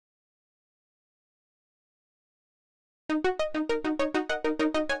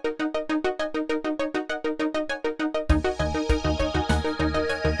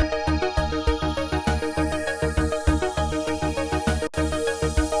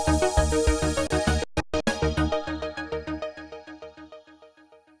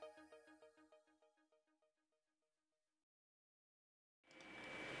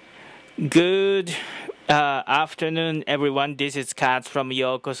Good afternoon, everyone. This is Kat from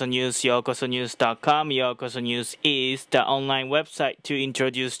Yokoso News, yokosonews.com. Yokoso News is the online website to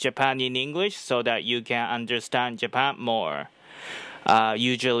introduce Japan in English so that you can understand Japan more.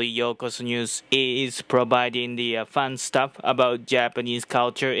 Usually, Yokoso News is providing the fun stuff about Japanese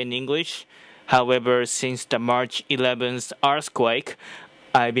culture in English. However, since the March 11th earthquake,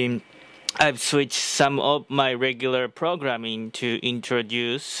 I've switched some of my regular programming to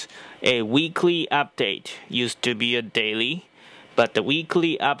introduce a weekly update. Used to be a daily, but the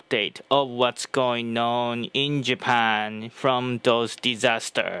weekly update of what's going on in Japan from those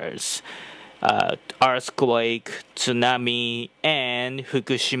disasters. Earthquake, tsunami, and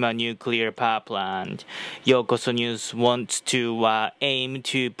Fukushima nuclear power plant. Yokoso News wants to aim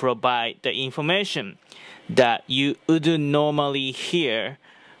to provide the information that you wouldn't normally hear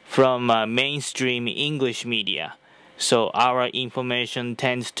from mainstream English media. So our information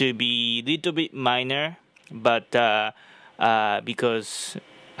tends to be a little bit minor, but because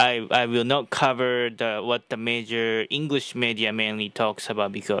I will not cover what the major English media mainly talks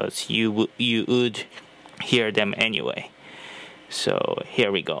about, because you would hear them anyway. So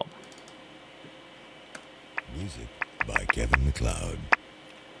here we go. Music by Kevin MacLeod.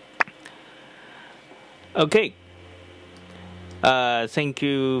 Okay. Thank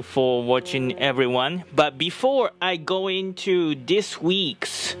you for watching, everyone. But before I go into this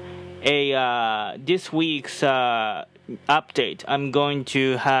week's update, I'm going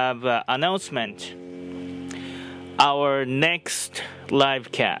to have an announcement. Our next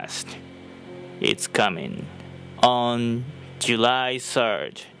live cast, it's coming on July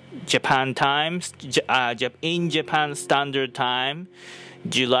 3rd, Japan times, in Japan Standard Time,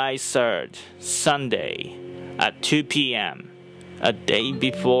 July 3rd, Sunday at 2 p.m. a day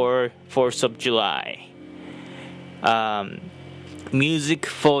before 4th of July. Music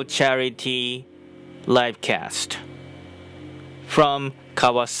for Charity livecast from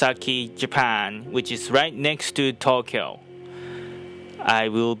Kawasaki, Japan, which is right next to Tokyo. I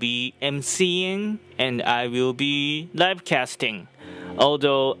will be MCing and I will be livecasting.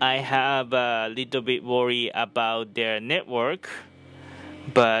 Although I have a little bit worry about their network,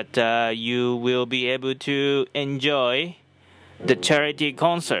 but you will be able to enjoy the charity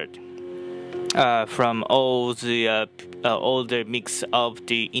concert from all the mix of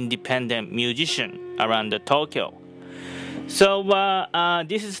the independent musician around the Tokyo. So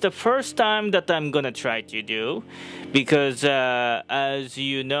this is the first time that I'm gonna try to do, because as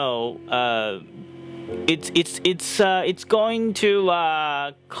you know, it's going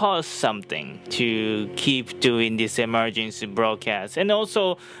to cost something to keep doing this emergency broadcast, and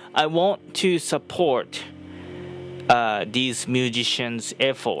also I want to support these musicians'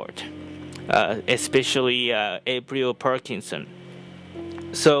 effort, especially April Parkinson.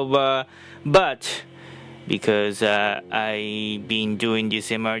 So, but because I've been doing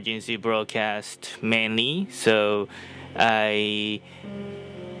this emergency broadcast mainly, so I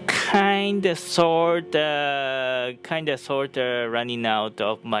kinda sorta running out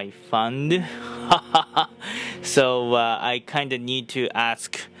of my fund. So I kinda need to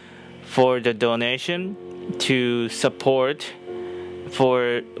ask for the donation to support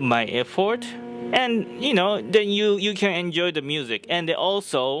for my effort, and then you can enjoy the music. And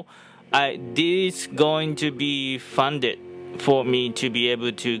also this is going to be funded for me to be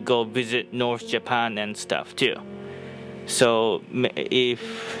able to go visit North Japan and stuff too. So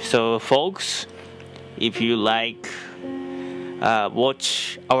folks, if you like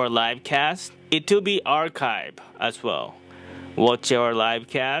watch our live cast, it will be archived as well. Watch our live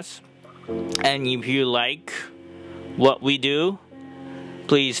cast, and if you like what we do,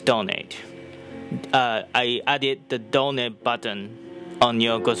 please donate. I added the donate button on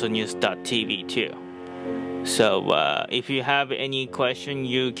yokosonews.tv too. So if you have any question,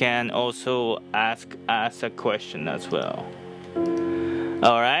 you can also ask us a question as well.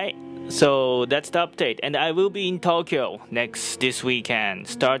 Alright, so that's the update. And I will be in Tokyo this weekend,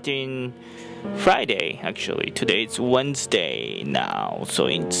 starting Friday actually. Today it's Wednesday now, so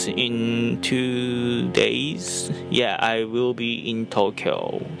it's in 2 days. Yeah, I will be in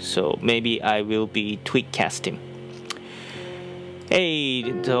Tokyo, so maybe I will be tweetcasting. Hey,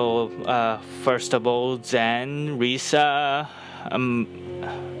 so first of all, Zen, Risa,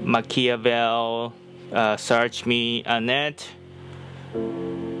 Machiavel, search me Annette.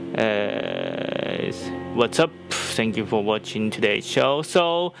 What's up? Thank you for watching today's show.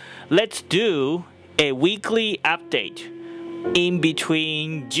 So let's do a weekly update in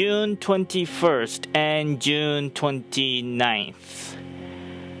between June 21st and June 29th.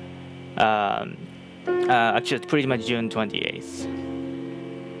 Actually, it's pretty much June 28th.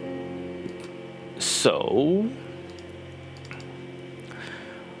 So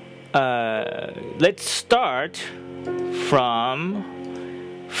let's start from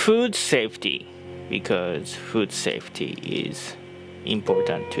food safety, because food safety is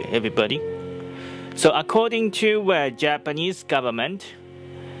important to everybody. So according to Japanese government,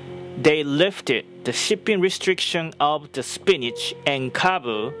 they lifted the shipping restriction of the spinach and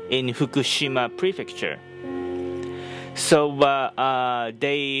kabu in Fukushima prefecture. So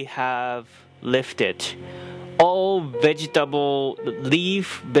they have lifted all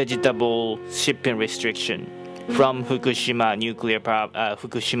leaf vegetable shipping restriction from Fukushima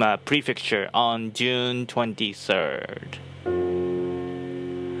Fukushima prefecture on June 23rd.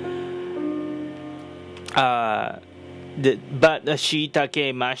 But the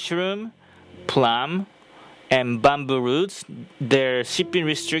shiitake mushroom, plum, and bamboo roots, their shipping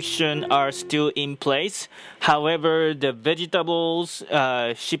restrictions are still in place. However, the vegetables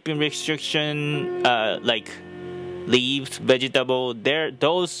shipping restriction, like leaves, vegetable,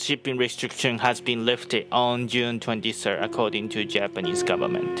 those shipping restriction has been lifted on June 23rd, according to Japanese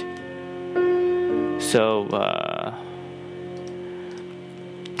government. So,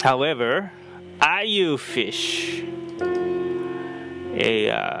 however, ayu fish.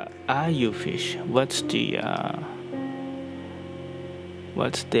 Ayu fish.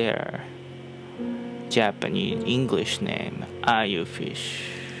 What's their Japanese English name? Ayu fish.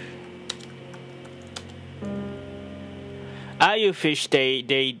 Ayu fish. They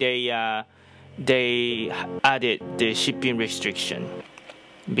added the shipping restriction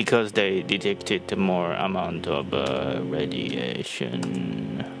because they detected more amount of radiation.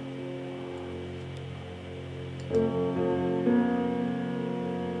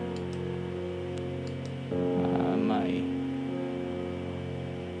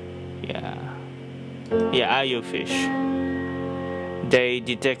 Ayu fish. They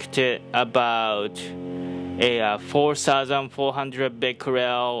detected about 4,400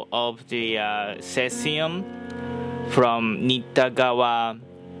 becquerel of the cesium from Nitagawa,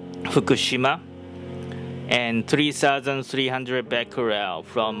 Fukushima, and 3,300 becquerel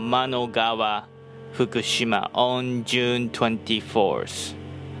from Manogawa, Fukushima on June 24th.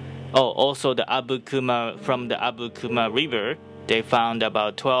 Oh, also the from the Abukuma River, they found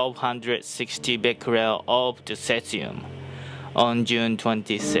about 1,260 becquerel of the cesium on June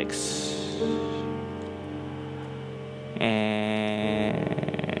 26th.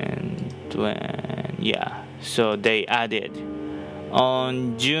 And so they added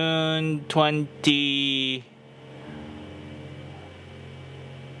on June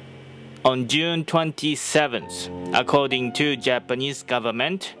 27th, according to Japanese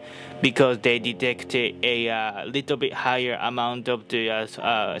government, because they detected a little bit higher amount of the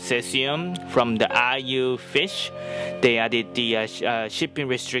cesium from the ayu fish. They added the shipping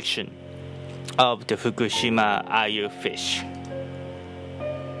restriction of the Fukushima ayu fish.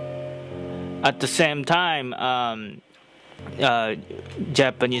 At the same time,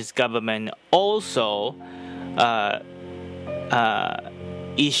 Japanese government also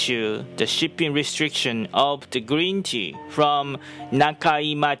issue the shipping restriction of the green tea from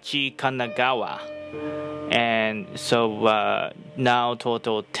Nakaimachi, Kanagawa. And so now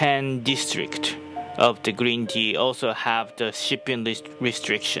total 10 districts of the green tea also have the shipping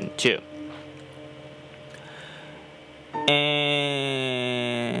restriction too.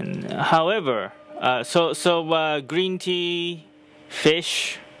 And however, green tea,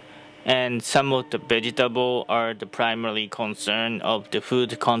 fish, and some of the vegetable are the primary concern of the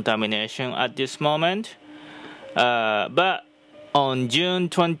food contamination at this moment. But on June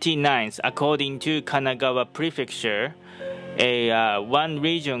 29th, according to Kanagawa Prefecture, one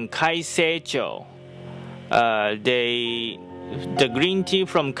region, Kaiseicho, the green tea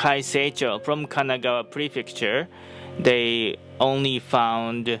from Kaiseicho, from Kanagawa Prefecture, they only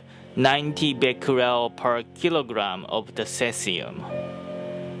found 90 becquerel per kilogram of the cesium.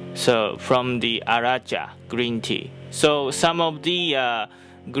 So from the Aracha green tea. So some of the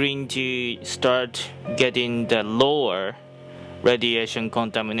green tea start getting the lower radiation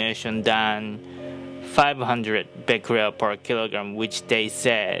contamination than 500 becquerel per kilogram, which they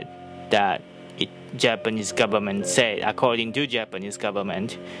said that Japanese government said, according to Japanese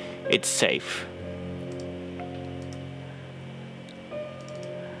government, it's safe.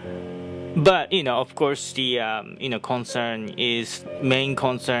 But of course, the main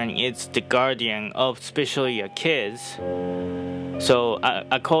concern is the guardian of especially kids. So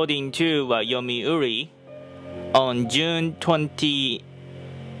according to Yomiuri, on June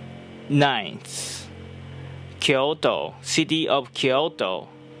 29th, city of Kyoto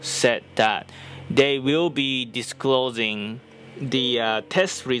said that they will be disclosing the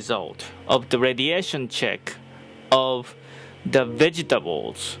test result of the radiation check of the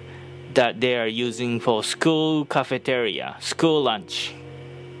vegetables that they are using for school cafeteria, school lunch.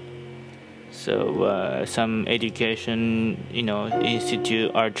 So some education,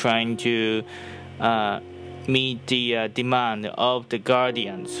 institute are trying to meet the demand of the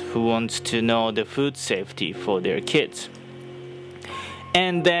guardians who wants to know the food safety for their kids.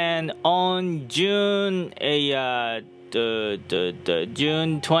 And then on June June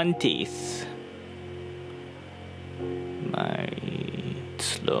 20th,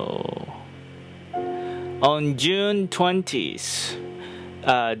 on June 20th,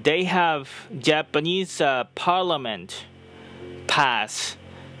 they have Japanese parliament pass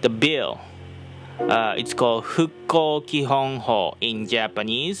the bill. It's called Fukko Kihonho in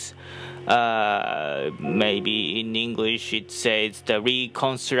Japanese. Maybe in English it says the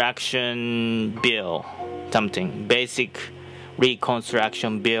reconstruction bill, something, basic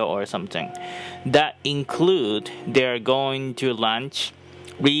reconstruction bill or something. That include they're going to launch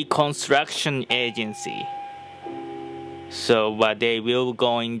reconstruction agency. So they will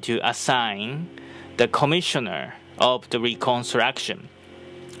going to assign the commissioner of the reconstruction.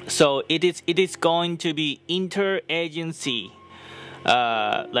 So it is going to be interagency,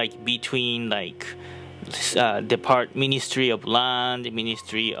 like between Ministry of Land,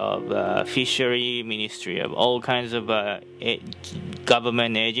 Ministry of Fishery, Ministry of all kinds of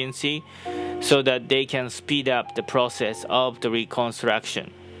government agency, so that they can speed up the process of the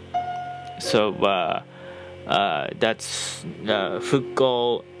reconstruction. So that's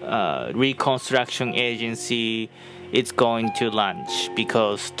Fukko Reconstruction Agency. It's going to launch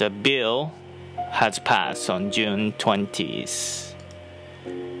because the bill has passed on June 20th.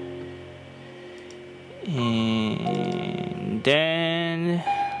 And then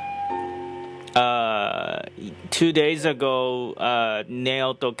 2 days ago,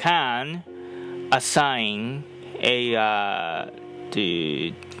 Naoto Kan assigned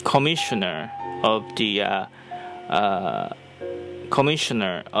the commissioner of the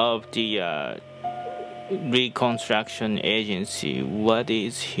reconstruction agency. What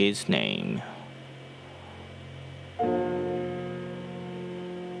is his name?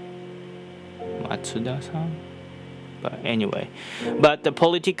 Matsuda-san? But anyway, but the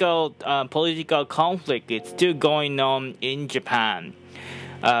political conflict is still going on in Japan.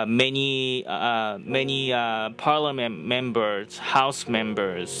 Many parliament members, house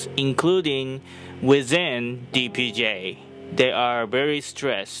members, including within DPJ, they are very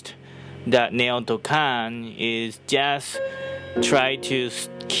stressed that Naoto Kan is just trying to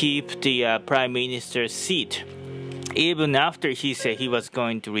keep the prime minister's seat, even after he said he was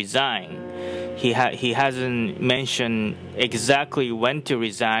going to resign. He hasn't mentioned exactly when to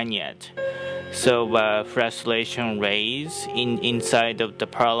resign yet. So frustration raised inside of the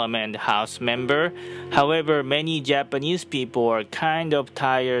parliament house member. However, many Japanese people are kind of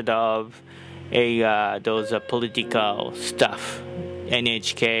tired of those political stuff.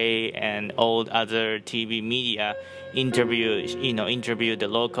 NHK and all other TV media interview the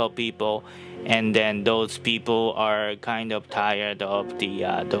local people, and then those people are kind of tired of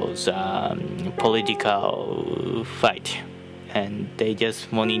those political fight, and they just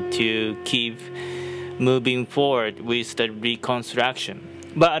wanted to keep moving forward with the reconstruction.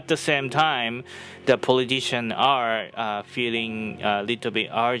 But at the same time, the politicians are feeling a little bit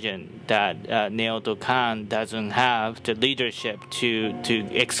urgent that Naoto Kan doesn't have the leadership to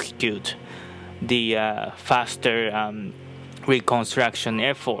execute the faster reconstruction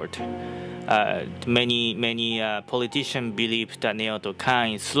effort. Many politicians believe that Naoto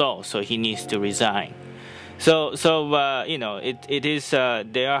Kan is slow, so he needs to resign. So it is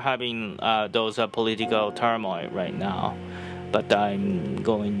they are having those political turmoil right now. But I'm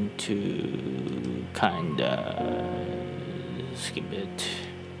going to kind of skip it.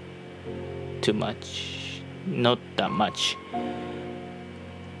 Too much, not that much.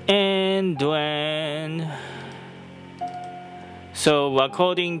 And so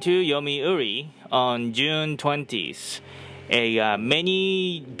according to Yomiuri, on June 20th,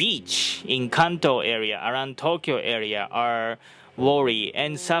 many beach in Kanto area, around Tokyo area, are worried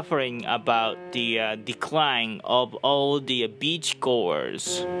and suffering about the decline of all the beach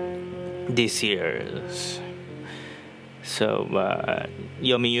goers this year. So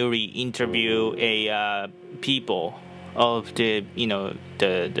Yomiuri interview a people of the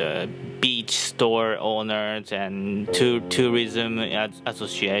the beach store owners and tourism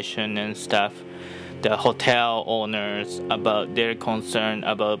association and stuff, the hotel owners, about their concern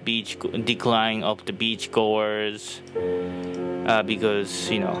about decline of the beach goers, because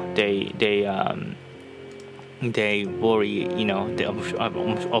they worry,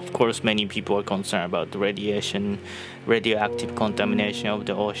 of course many people are concerned about the radioactive contamination of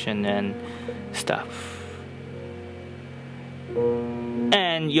the ocean and stuff.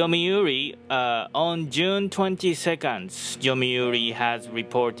 And Yomiuri, on June 22nd, Yomiuri has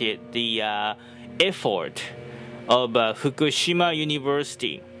reported the effort of Fukushima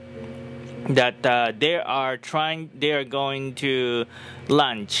University that they are going to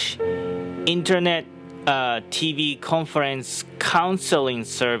launch internet TV conference counseling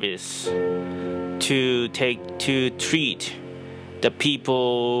service to treat the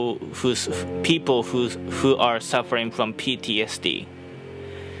people who are suffering from PTSD.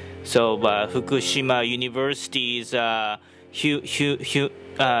 So Fukushima University's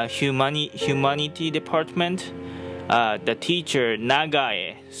humanity department, the teacher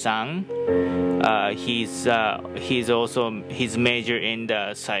Nagae-san, he's also his major in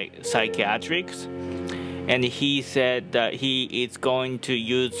the psychiatrics, and he said that he is going to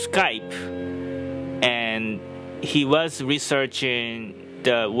use Skype, and he was researching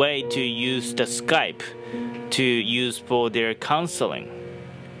the way to use the Skype to use for their counseling.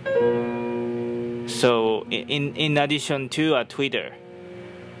 So in addition to Twitter.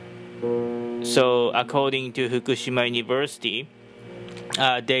 So according to Fukushima University,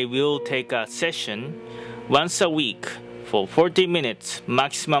 they will take a session once a week for 40 minutes,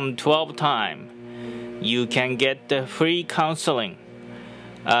 maximum 12 times. You can get the free counseling.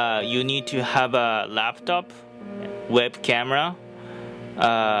 You need to have a laptop, web camera,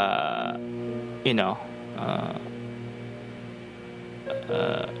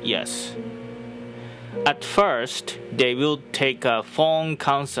 yes. At first, they will take a phone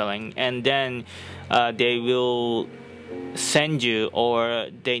counseling, and then they will send you, or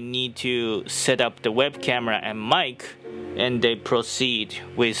they need to set up the web camera and mic, and they proceed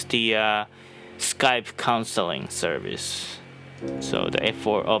with the Skype counseling service. So the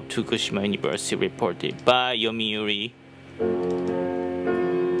effort of Fukushima University reported by Yomiuri.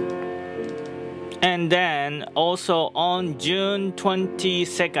 And then also on June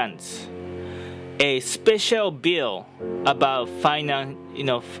 22nd, a special bill about finance,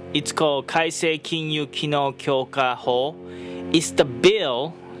 it's called Kaisei Kinyu Kino Kyoka Ho. It's the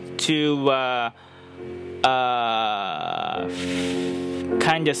bill to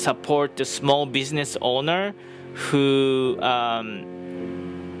kind of support the small business owner who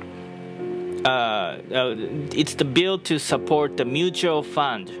it's the bill to support the mutual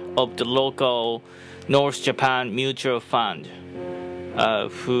fund of the local North Japan mutual fund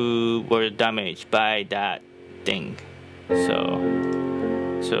who were damaged by that thing. So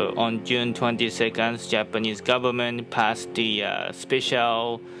on June 22nd, Japanese government passed the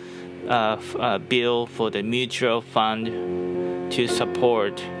special bill for the mutual fund to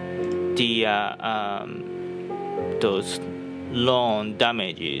support the those loan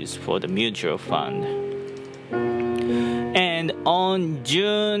damages for the mutual fund. And on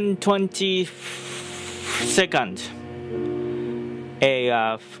June 22nd,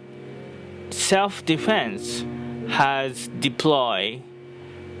 a self-defense has deployed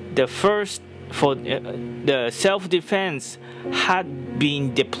the first for the self-defense had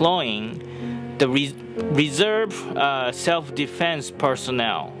been deploying the reserve self-defense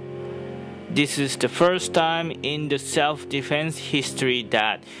personnel. This is the first time in the self-defense history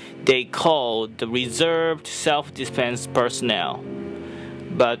that they called the reserved self-defense personnel.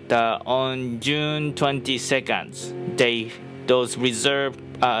 But on June 22nd, those reserved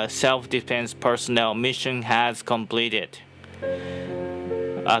self-defense personnel mission has completed,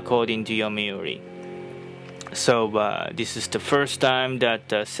 according to Yomiuri. So this is the first time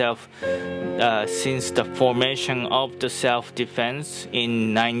that since the formation of the self-defense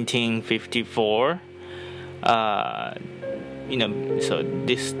in 1954, so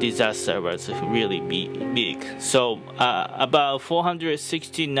this disaster was really big. So about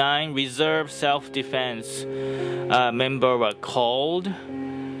 469 reserve self-defense members were called,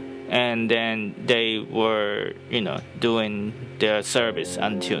 and then they were, doing their service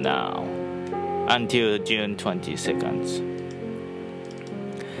until now, until June 22nd.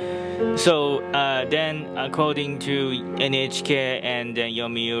 So then, according to NHK and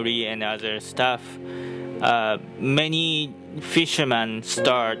Yomiuri and other stuff, many fishermen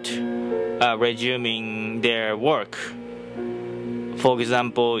start resuming their work For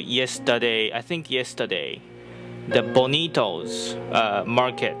example, I think yesterday, the Bonitos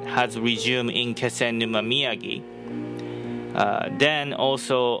market has resumed in Kesenuma, Miyagi. Then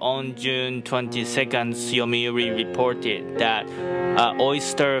also on June 22nd, Yomiuri reported that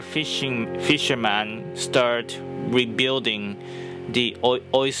oyster fishermen start rebuilding the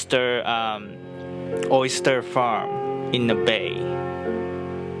oyster farm in the bay.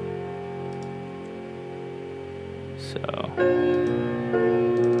 So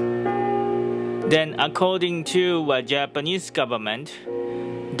then, according to Japanese government,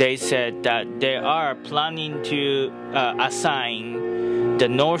 they said that they are planning to assign the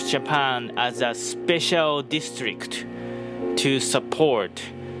North Japan as a special district to support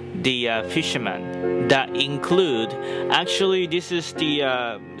the fishermen. That include, actually, this is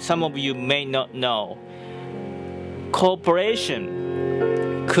the some of you may not know,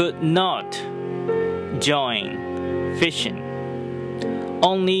 corporation could not join fishing.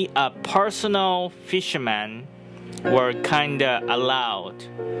 Only a personal fisherman were kinda allowed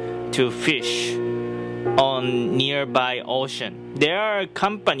to fish on nearby ocean. There are a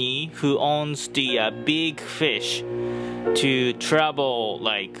company who owns the big fish to travel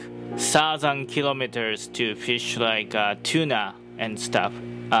like 1,000 kilometers to fish like tuna and stuff,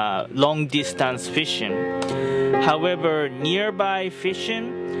 long distance fishing. However, nearby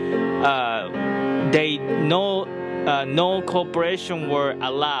fishing, no corporation were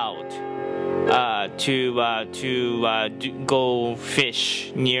allowed to go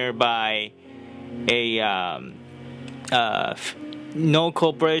fish nearby no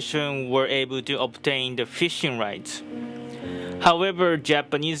corporation were able to obtain the fishing rights. However,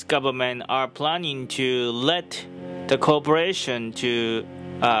 Japanese government are planning to let the corporation to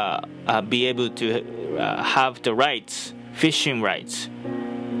be able to have the rights, fishing rights,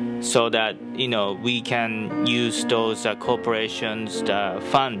 so that we can use those corporations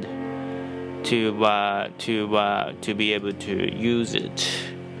fund to be able to use it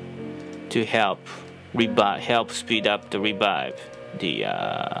to help speed up the revive the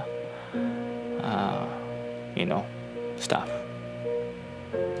stuff.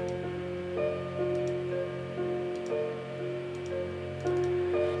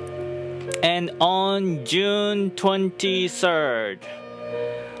 And on June 23rd,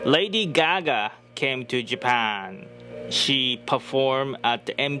 Lady Gaga came to Japan. She performed at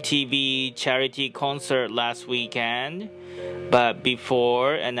the MTV charity concert last weekend. But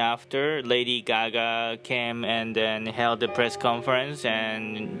before and after, Lady Gaga came and then held a press conference,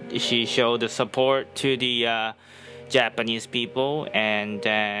 and she showed the support to the Japanese people, and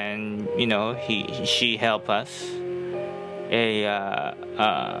then she helped us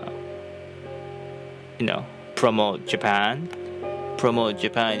promote Japan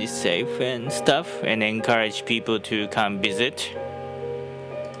is safe and stuff, and encourage people to come visit.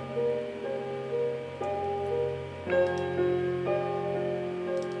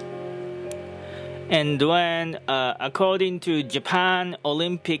 And when, according to Japan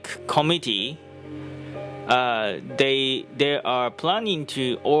Olympic Committee, they are planning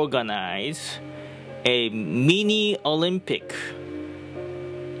to organize a mini Olympic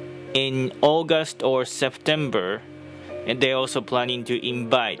in August or September, and they're also planning to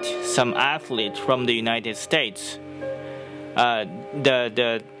invite some athletes from the United States.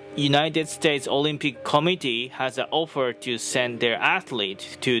 The United States Olympic Committee has an offer to send their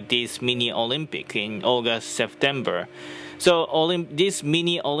athletes to this mini Olympic in August, September. So this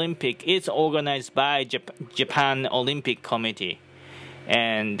mini Olympic is organized by Japan Olympic Committee,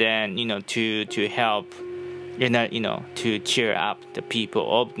 and then to help to cheer up the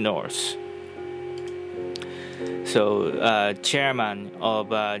people of North. So chairman of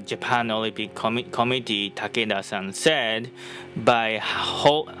Japan Olympic Committee, Takeda-san, said by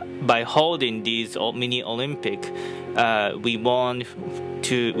holding these mini Olympic, we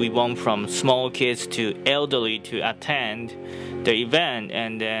want from small kids to elderly to attend the event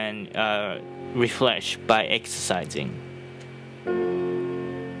and then refresh by exercising.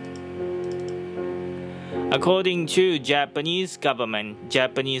 According to Japanese government,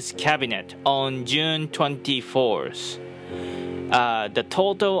 Japanese cabinet, on June 24th, the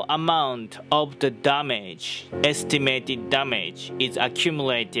total amount of the damage, estimated damage, is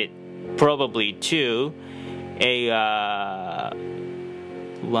accumulated probably to a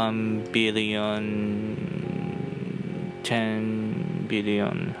 1 billion, 10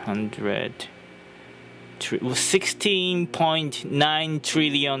 billion, 100, 16.9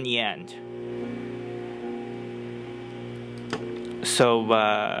 trillion yen. So,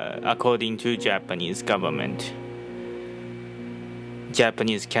 according to Japanese government,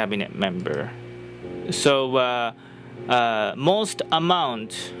 Japanese cabinet member. So, most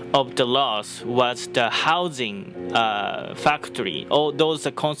amount of the loss was the housing factory, all those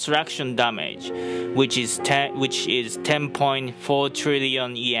construction damage, which is 10.4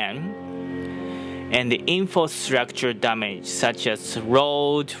 trillion yen, and the infrastructure damage such as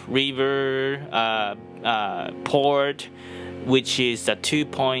road, river, port, which is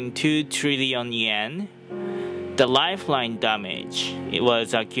 2.2 trillion yen. The lifeline damage, it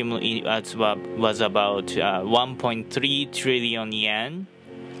was about 1.3 trillion yen.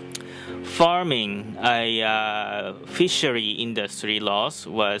 Farming, fishery industry loss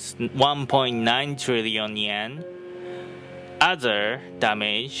was 1.9 trillion yen. Other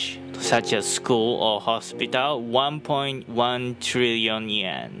damage, such as school or hospital, 1.1 trillion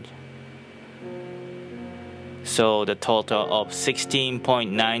yen. So the total of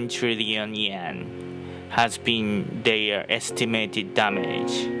 16.9 trillion yen has been their estimated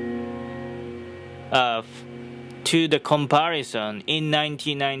damage. To the comparison, in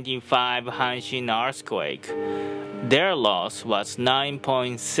 1995 Hanshin earthquake, their loss was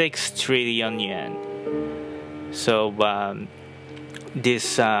 9.6 trillion yen. So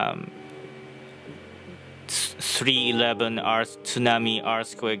this 3/11 tsunami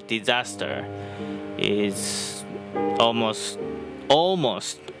earthquake disaster is almost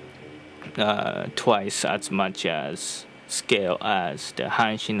twice as much as scale as the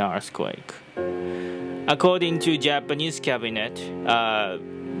Hanshin earthquake. According to Japanese cabinet,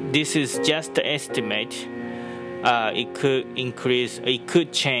 this is just the estimate. It could increase, it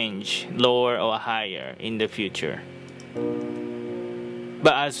could change lower or higher in the future.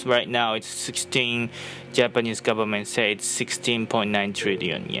 But as right now, it's 16. Japanese government say it's 16.9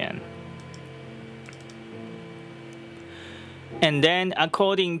 trillion yen. And then,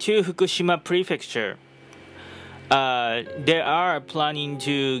 according to Fukushima Prefecture, they are planning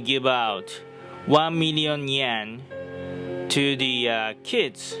to give out 1 million yen to the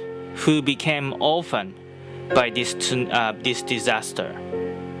kids who became orphan by this disaster.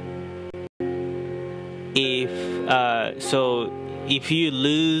 If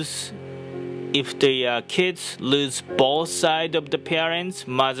the kids lose both sides of the parents,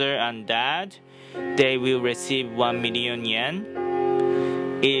 mother and dad, they will receive 1 million yen.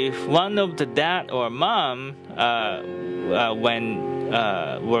 If one of the dad or mom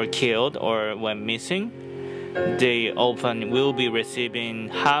were killed or went missing, the orphan will be receiving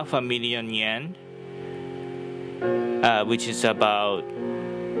 500,000 yen, which is about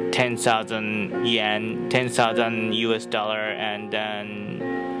 10,000 yen, 10,000 US dollar, and then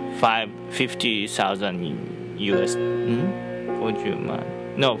 50,000 US.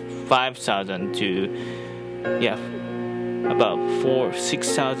 5,000 to, yeah, about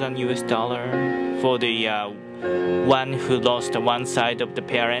 6,000 US dollar for the one who lost one side of the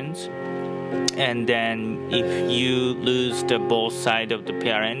parents. And then if you lose the both side of the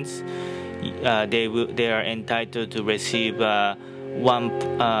parents, they are entitled to receive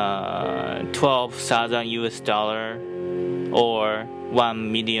 12,000 US dollar or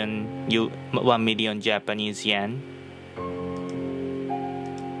 1 million Japanese yen.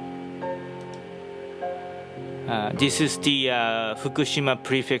 This is the Fukushima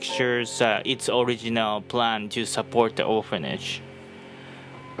Prefecture's its original plan to support the orphanage.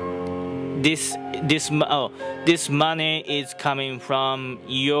 This money is coming from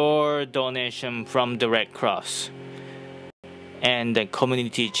your donation from the Red Cross and the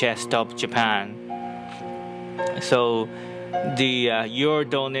Community Chest of Japan. So your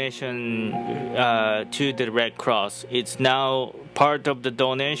donation to the Red Cross, it's now part of the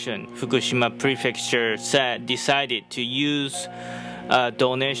donation. Fukushima Prefecture decided to use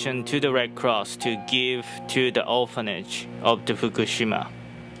donation to the Red Cross to give to the orphanage of the Fukushima.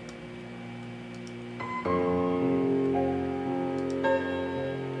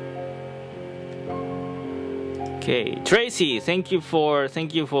 Okay, Tracy, thank you for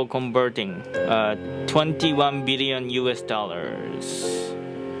converting 21 billion US dollars.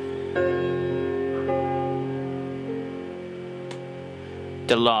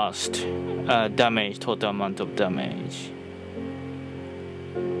 The lost damage, total amount of damage.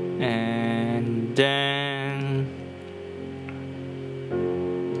 And then,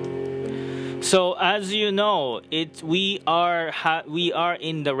 so as you know, we are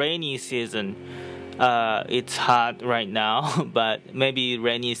in the rainy season. It's hot right now, but maybe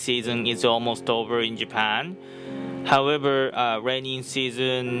rainy season is almost over in Japan. However, rainy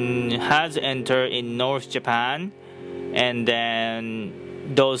season has entered in North Japan, and then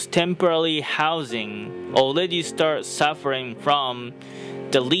those temporary housing already start suffering from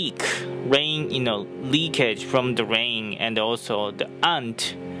the leakage from the rain, and also the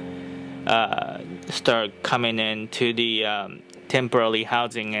ant start coming into the temporary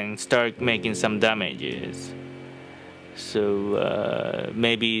housing and start making some damages. So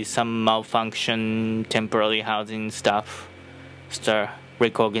maybe some malfunction temporary housing stuff start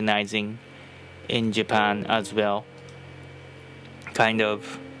recognizing in Japan as well. Kind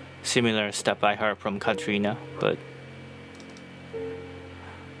of similar stuff I heard from Katrina, but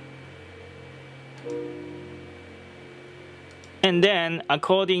and then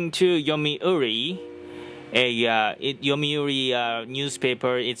according to Yomiuri, Yomiuri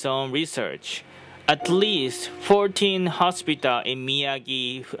newspaper, its own research, at least 14 hospitals in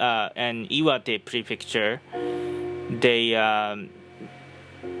Miyagi and Iwate prefecture, they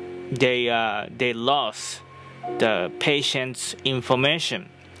lost the patient's information.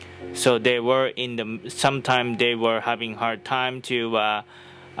 So they were in the sometimes they were having hard time to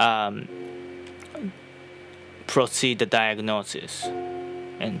proceed the diagnosis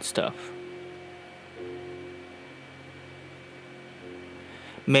and stuff.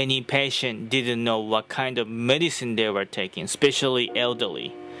 Many patients didn't know what kind of medicine they were taking, especially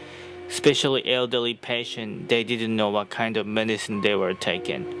elderly. Especially elderly patients, they didn't know what kind of medicine they were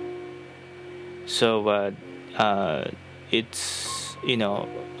taking. So it's, you know,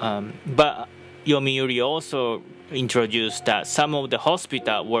 but Yomiuri also introduced that some of the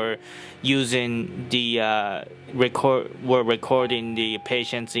hospitals were using the recording the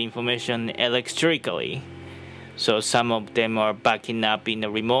patient's information electrically. So some of them are backing up in a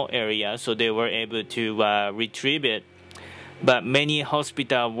remote area, so they were able to retrieve it. But many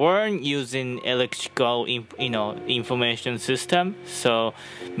hospitals weren't using electrical, information system. So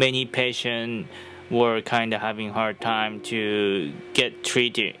many patients were kind of having hard time to get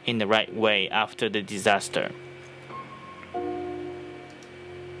treated in the right way after the disaster.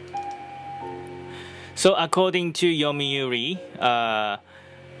 So according to Yomiuri's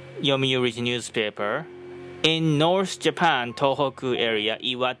newspaper, in North Japan, Tohoku area,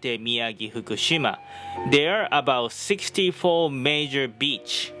 Iwate, Miyagi, Fukushima, there are about 64 major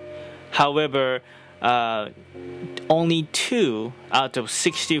beaches. However, only 2 out of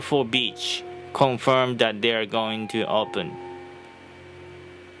 64 beaches confirmed that they are going to open.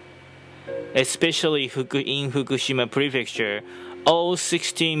 Especially in Fukushima Prefecture, all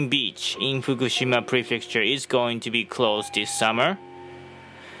 16 beaches in Fukushima Prefecture is going to be closed this summer.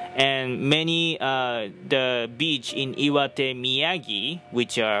 And many the beach in Iwate, Miyagi,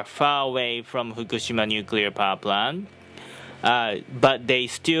 which are far away from Fukushima nuclear power plant, but they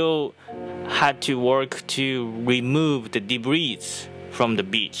still had to work to remove the debris from the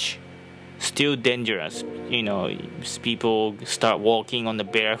beach. Still dangerous, people start walking on the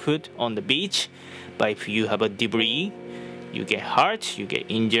barefoot on the beach, but if you have a debris, you get hurt, you get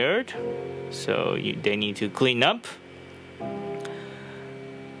injured, so they need to clean up.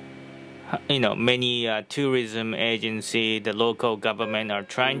 Many tourism agency, the local government are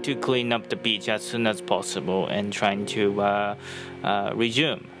trying to clean up the beach as soon as possible and trying to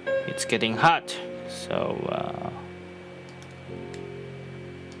resume. It's getting hot, so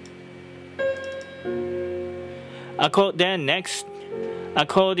then next,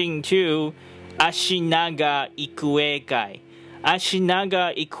 according to Ashinaga Ikueikai.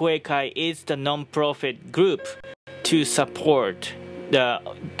 Ashinaga Ikueikai is the non-profit group to support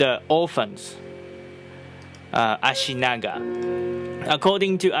the orphans. Ashinaga.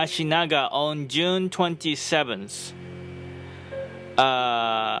 According to Ashinaga, on June 27th,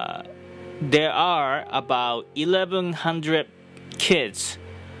 there are about 1,100 kids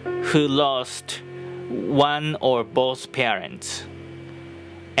who lost one or both parents,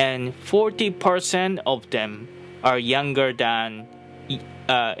 and 40% of them are younger than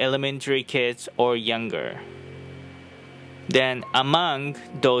elementary kids or younger. Then among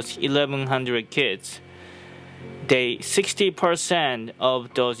those 1,100 kids, 60%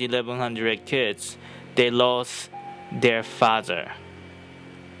 of those 1,100 kids, they lost their father,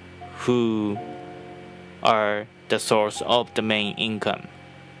 who are the source of the main income.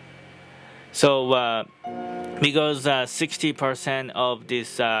 So because 60% of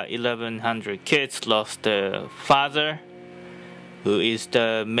these 1,100 kids lost the father, who is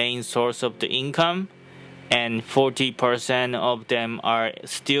the main source of the income, and 40% of them are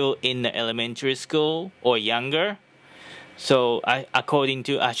still in the elementary school or younger. So according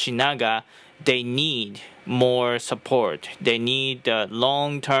to Ashinaga, they need more support. They need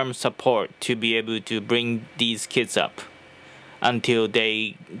long-term support to be able to bring these kids up until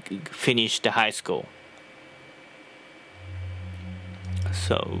they finish the high school.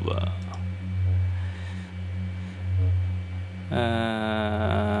 So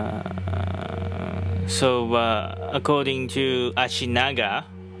according to Ashinaga,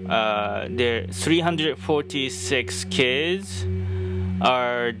 there 346 kids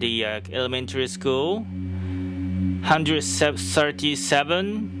are the elementary school,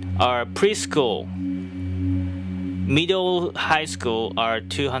 137 are preschool, middle high school are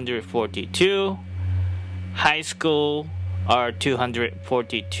 242, high school are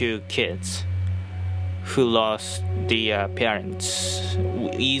 242 kids who lost the parents,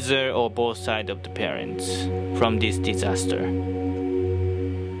 either or both sides of the parents, from this disaster.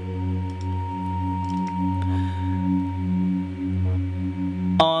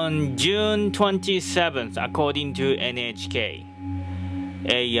 On June 27th, according to NHK,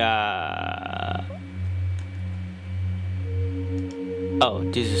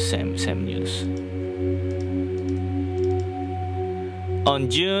 this is same news. On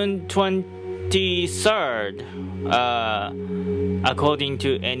June 23rd, according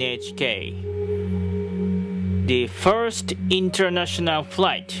to NHK, the first international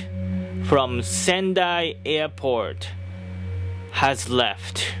flight from Sendai Airport has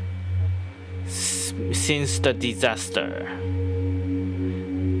left since the disaster.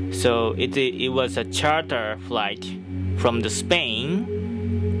 So it was a charter flight from the Spain,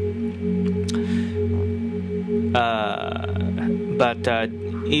 but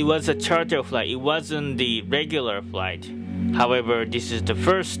it was a charter flight. It wasn't the regular flight. However, this is the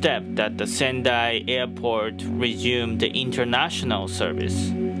first step that the Sendai Airport resumed the international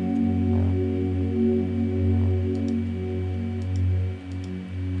service.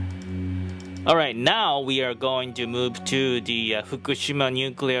 Alright, now we are going to move to the Fukushima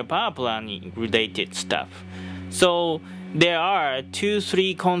nuclear power plant related stuff. So there are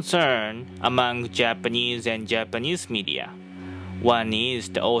 2-3 concerns among Japanese and Japanese media. One is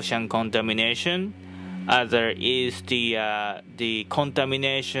the ocean contamination. Other is the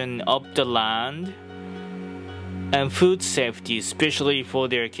contamination of the land and food safety, especially for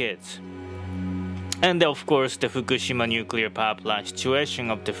their kids. And of course, the Fukushima nuclear power plant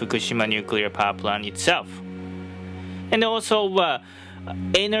situation of the Fukushima nuclear power plant itself. And also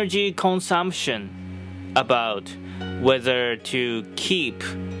energy consumption, about whether to keep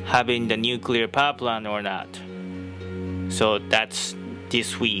having the nuclear power plant or not. So that's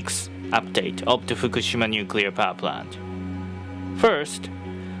this week's update of the Fukushima nuclear power plant. First,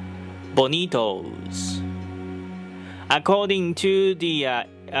 bonitos. According to the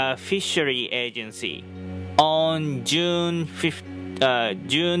fishery agency, on June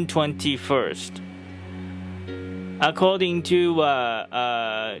 21st, according to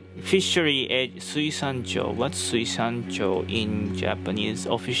fishery suisancho. What's suisancho in Japanese?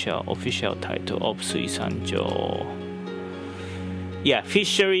 Official title of suisancho. Yeah,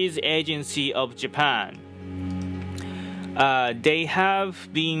 Fisheries Agency of Japan. They have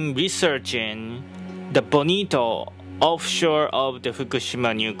been researching the bonito offshore of the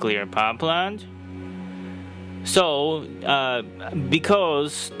Fukushima nuclear power plant. So,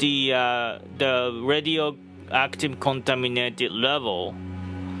 because the radioactive contaminated level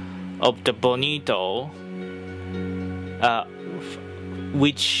of the bonito,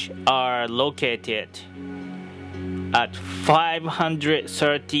 which are located at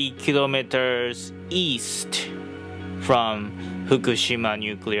 530 kilometers east from Fukushima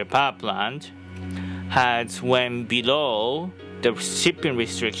nuclear power plant, has went below the shipping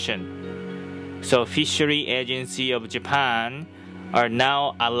restriction. So Fishery Agency of Japan are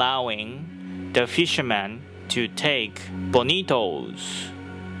now allowing the fishermen to take bonitos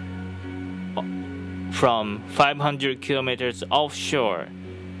from 500 kilometers offshore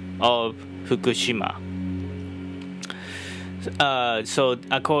of Fukushima. So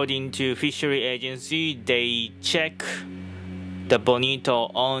according to Fishery Agency, they check the bonito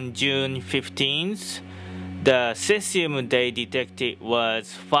on June 15th. The cesium they detected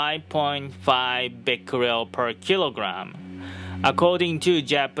was 5.5 becquerel per kilogram. According to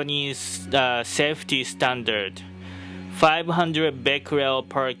Japanese safety standard, 500 becquerel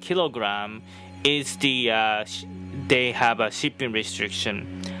per kilogram is they have a shipping restriction.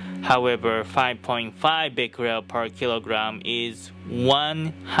 However, 5.5 becquerel per kilogram is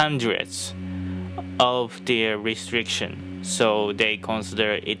 1/100th of their restriction. So they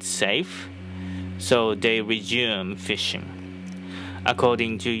consider it safe. So they resume fishing.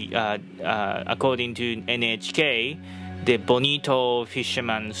 According to NHK, the bonito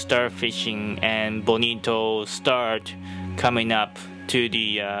fishermen start fishing, and bonito start coming up to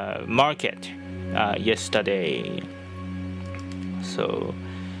the market yesterday. So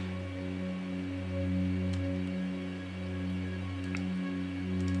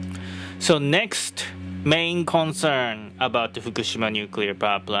next main concern about the Fukushima nuclear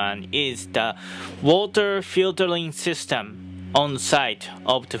power plant is the water filtering system on site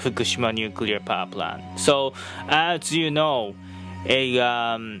of the Fukushima nuclear power plant. So, as you know,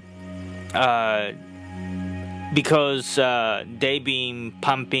 because they've been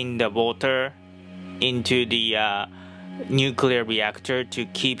pumping the water into the nuclear reactor to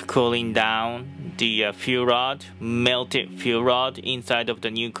keep cooling down the fuel rod, melted fuel rod inside of the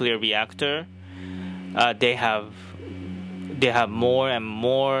nuclear reactor, they have more and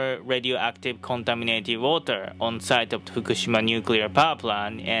more radioactive contaminated water on site of the Fukushima nuclear power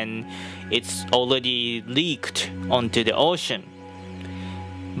plant, and it's already leaked onto the ocean.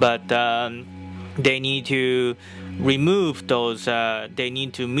 But they need to remove those, they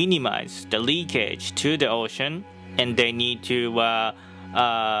need to minimize the leakage to the ocean, and they need to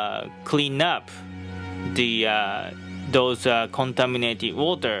clean up those contaminated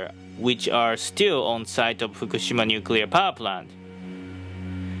water which are still on site of Fukushima nuclear power plant.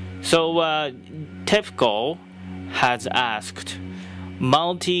 So TEPCO has asked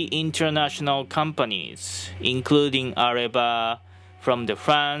multi-international companies, including Areva from the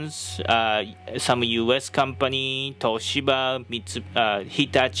France, some US company, Toshiba,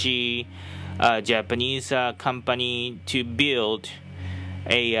 Hitachi, Japanese company, to build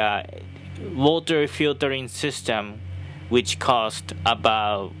a water filtering system which cost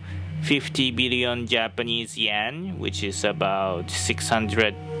about 50 billion Japanese yen, which is about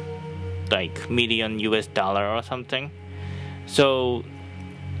 600 million US dollar or something. So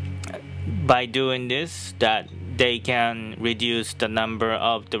by doing this, that they can reduce the number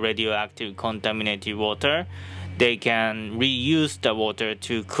of the radioactive contaminated water. They can reuse the water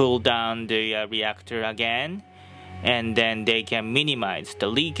to cool down the reactor again, and then they can minimize the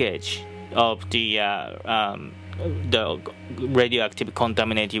leakage of the radioactive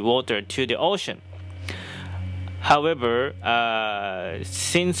contaminated water to the ocean. However,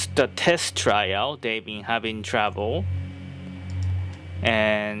 since the test trial, they've been having trouble,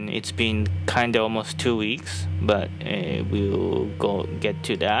 and it's been kind of almost 2 weeks, but we'll get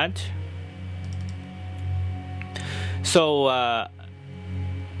to that. So,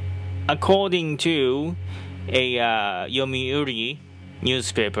 according to a Yomiuri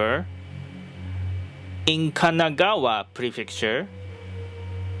newspaper, in Kanagawa Prefecture,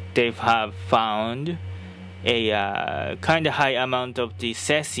 they have found a kind of high amount of the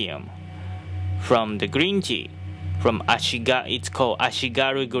cesium from the green tea, from it's called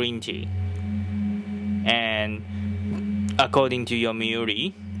Ashigaru green tea. And according to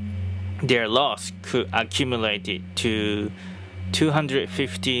Yomiuri, their loss could accumulate to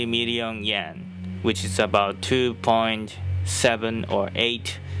 250 million yen, which is about 2.7 or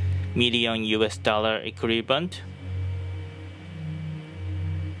 8 million US dollar equivalent.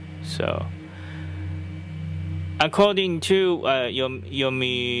 So, according to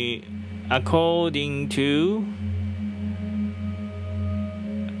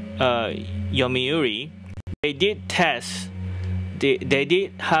Yomiuri, they did test. They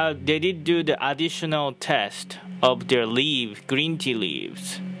did do the additional test of their green tea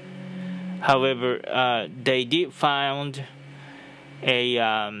leaves. However, they did find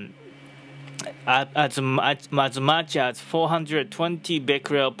as much as 420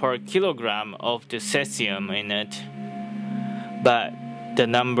 becquerel per kilogram of the cesium in it, but the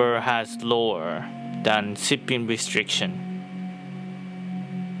number has lower than shipping restriction.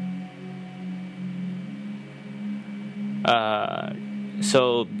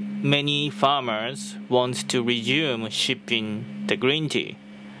 So many farmers want to resume shipping the green tea.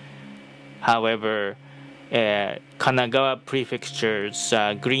 However, Kanagawa Prefecture's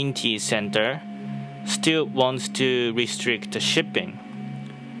Green Tea Center still wants to restrict the shipping.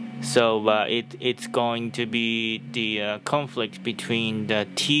 So it's going to be the conflict between the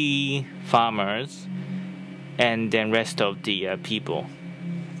tea farmers and the rest of the people,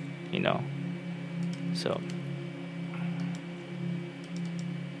 So.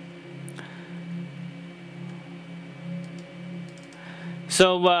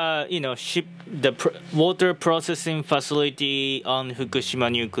 So, the water processing facility on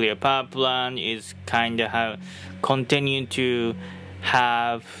Fukushima nuclear power plant is kind of continue to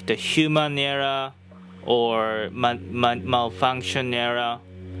have the human error or malfunction error.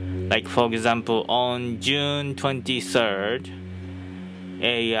 Like, for example, on June 23rd,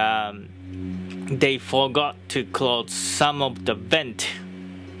 they forgot to close some of the vent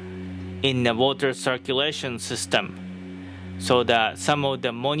in the water circulation system, so that some of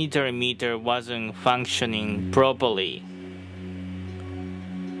the monitoring meter wasn't functioning properly.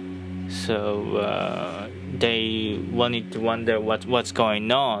 So they wanted to wonder what's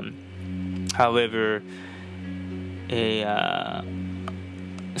going on. However,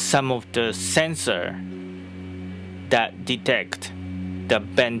 some of the sensor that detect the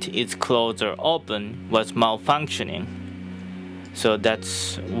vent is closed or open was malfunctioning. So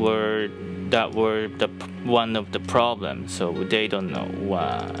that's where that were the one of the problems. So they don't know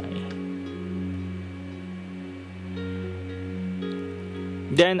why.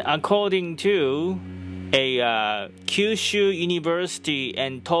 Then, according to a Kyushu University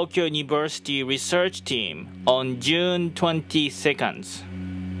and Tokyo University research team on June 22nd,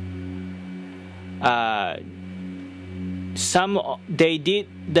 they did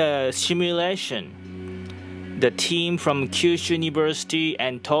the simulation. The team from Kyushu University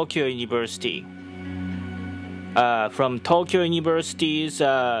and Tokyo University. From Tokyo University's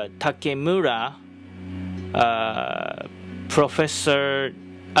Takemura,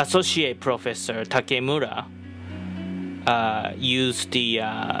 associate professor Takemura, used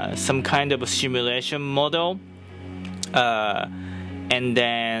some kind of a simulation model, and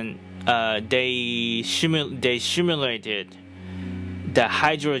then they simulated the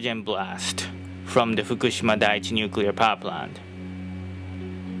hydrogen blast from the Fukushima Daiichi nuclear power plant.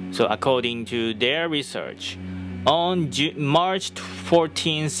 So according to their research, on March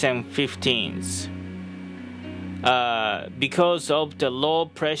 14th and 15th, because of the low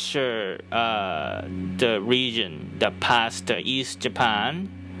pressure, the region that passed East Japan,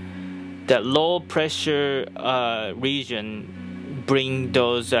 the low pressure region bring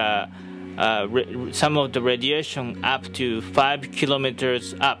those some of the radiation up to 5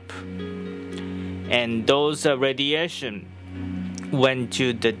 kilometers up, and those radiation went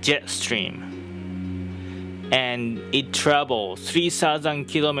to the jet stream, and it traveled 3,000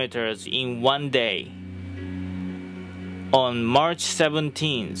 kilometers in one day. On March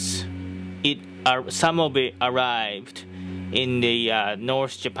 17th, some of it arrived in the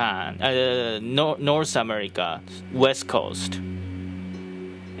North America, West Coast,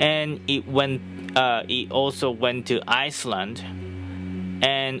 and it also went to Iceland,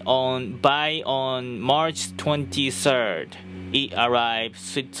 and on March 23rd, it arrived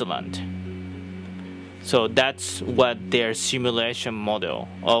Switzerland. So that's what their simulation model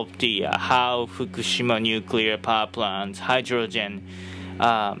of the how Fukushima nuclear power plant's hydrogen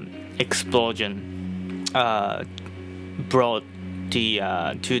explosion brought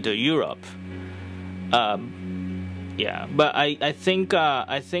to the Europe. Yeah, but I think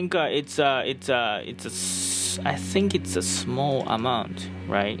it's a small amount,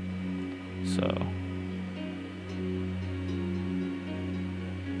 right? So.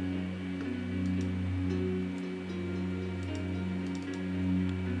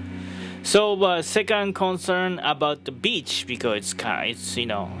 So second concern about the beach, because it's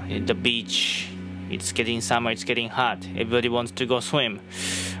the beach, it's getting summer, it's getting hot, everybody wants to go swim.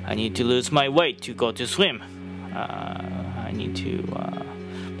 I need to lose my weight to go to swim. I need to,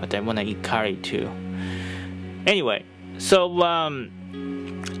 but I want to eat curry too. Anyway, so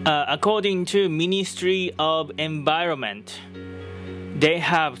according to Ministry of Environment, they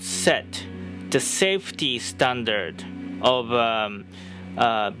have set the safety standard of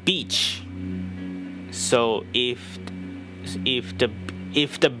beach. So if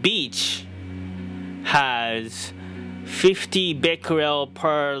the beach has 50 becquerel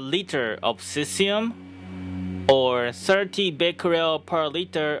per liter of cesium or 30 becquerel per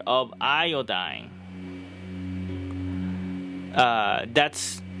liter of iodine,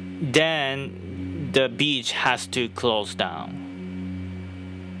 then the beach has to close down.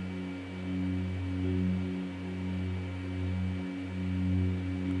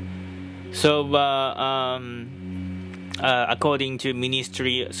 So according to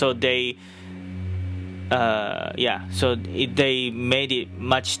ministry, so they they made it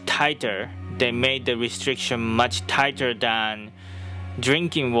much tighter. They made the restriction much tighter than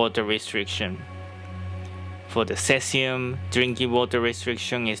drinking water restriction. For the cesium, drinking water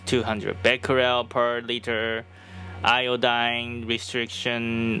restriction is 200 becquerel per liter. Iodine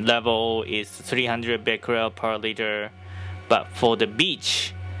restriction level is 300 becquerel per liter. But for the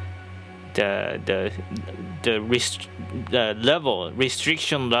beach, the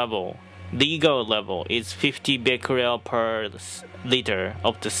restriction level, legal level is 50 becquerel per liter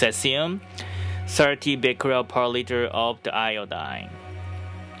of the cesium, 30 becquerel per liter of the iodine.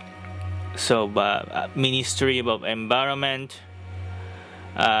 So Ministry of Environment,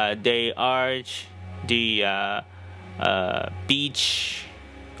 they urge the beach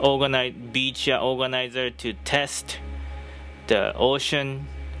organizer to test the ocean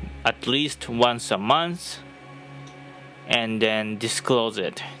at least once a month and then disclose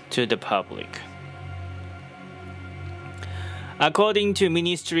it to the public. According to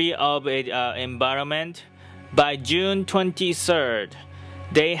Ministry of Environment, by June 23rd,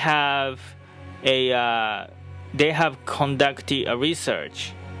 they have a they have conducted a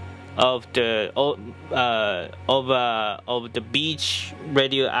research of the beach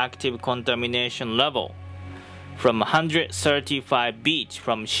radioactive contamination level from 135 beach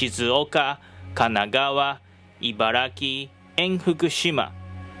from Shizuoka, Kanagawa, Ibaraki, and Fukushima.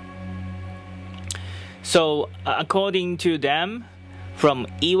 So according to them, from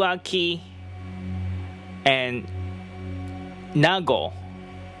Iwaki and Nago,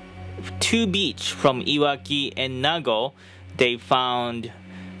 2 beach from Iwaki and Nago, they found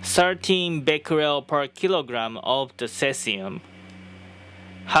 13 becquerel per kilogram of the cesium.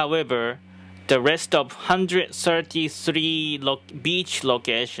 However, the rest of 133 beach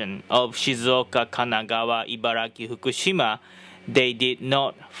location of Shizuoka, Kanagawa, Ibaraki, Fukushima, they did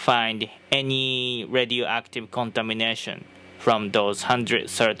not find any radioactive contamination from those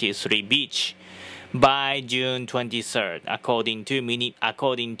 133 beach by June 23rd, according to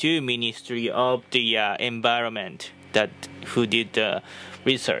Ministry of the Environment who did the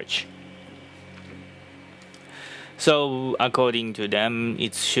research. So according to them,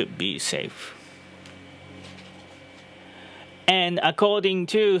 it should be safe. And according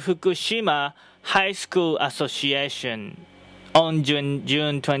to Fukushima High School Association on June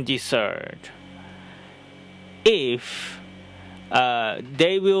 23rd, if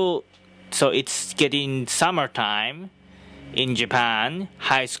they will, so it's getting summertime in Japan,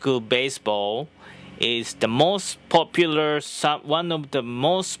 high school baseball is the most popular, one of the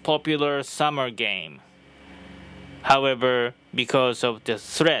most popular summer game. However, because of the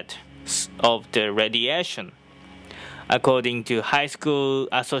threat of the radiation, according to High School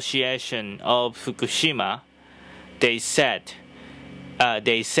Association of Fukushima, they said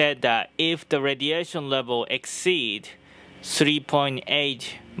that if the radiation level exceed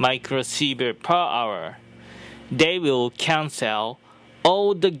 3.8 microsievert per hour, they will cancel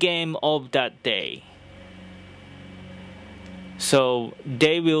all the game of that day. So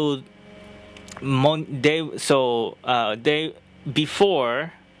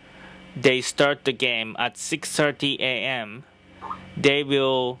before they start the game at 6:30 a.m., they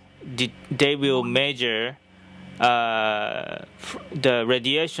will measure the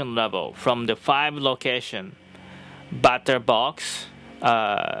radiation level from the 5 location: batter box,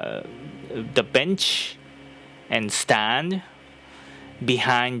 the bench and stand,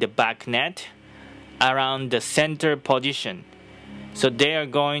 behind the back net, around the center position. So they are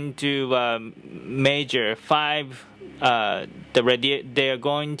going to measure 5. They are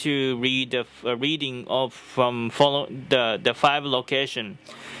going to read a reading of from the 5 location,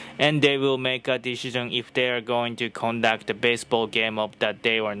 and they will make a decision if they are going to conduct the baseball game of that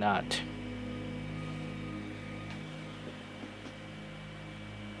day or not.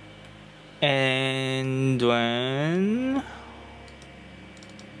 And when,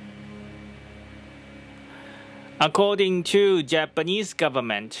 according to Japanese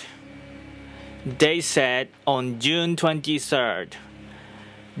government, they said on June 23rd,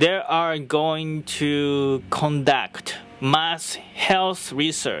 they are going to conduct mass health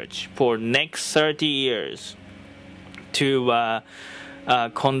research for next 30 years to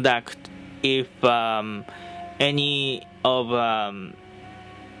conduct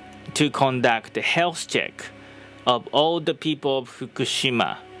to conduct the health check of all the people of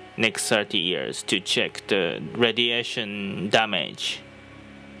Fukushima next 30 years to check the radiation damage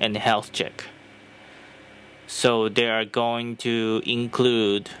and health check. So they are going to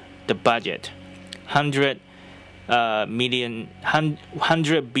include the budget 100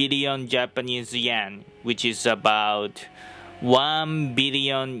 billion Japanese yen, which is about 1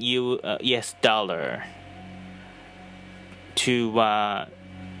 billion US dollar. To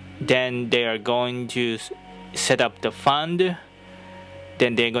then they are going to set up the fund.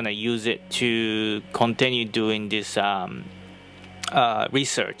 Then they're gonna use it to continue doing this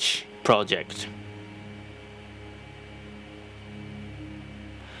research project.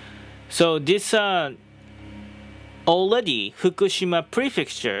 So this already Fukushima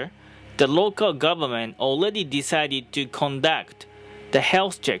Prefecture, the local government already decided to conduct the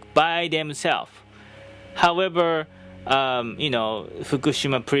health check by themselves. However,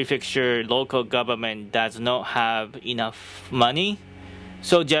 Fukushima Prefecture local government does not have enough money,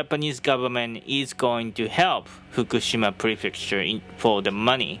 so Japanese government is going to help Fukushima Prefecture for the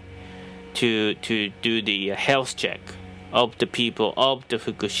money to do the health check of the people of the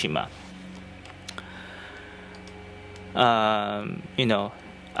Fukushima.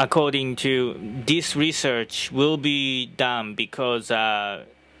 According to this research will be done because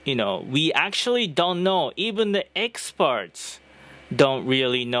we actually don't know. Even the experts don't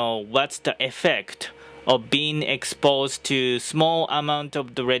really know what's the effect of being exposed to small amount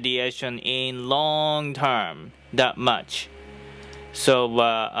of the radiation in long term, that much. So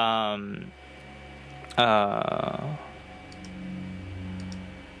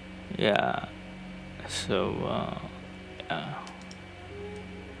yeah, so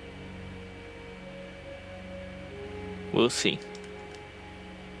we'll see.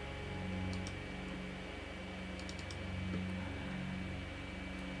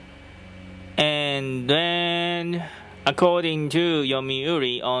 And then, according to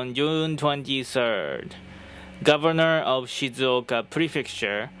Yomiuri, on June 23rd, Governor of Shizuoka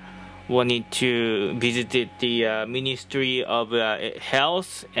Prefecture wanted to visit the Ministry of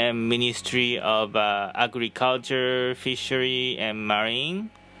Health and Ministry of Agriculture, Fishery and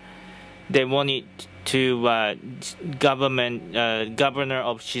Marine. They wanted to Governor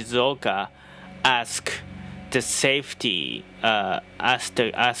of Shizuoka ask the safety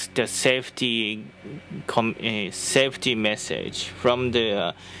safety message from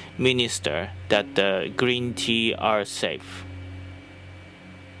the minister that the green tea are safe.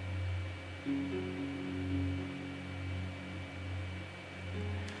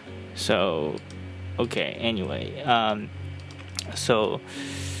 So okay, anyway, so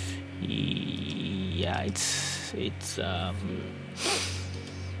yeah, it's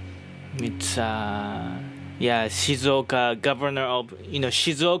yeah, Shizuoka governor of,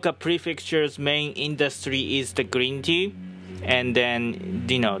 Shizuoka prefecture's main industry is the green tea, and then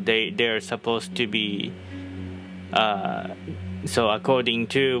they're supposed to be so according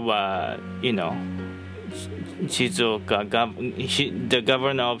to Shizuoka, the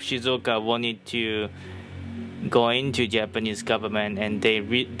governor of Shizuoka wanted to go into Japanese government, and they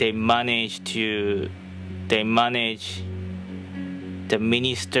managed the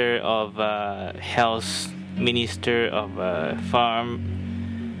Minister of Health, Minister of Farm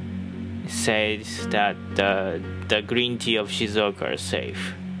says that the green tea of Shizuoka are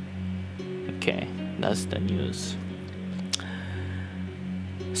safe. Okay, that's the news.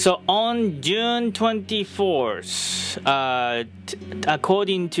 So on June 24th,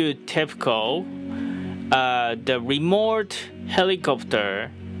 according to TEPCO, the remote helicopter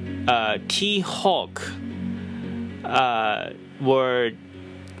T-Hawk were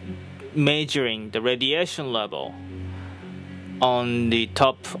measuring the radiation level on the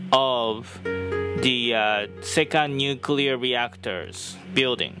top of the second nuclear reactor's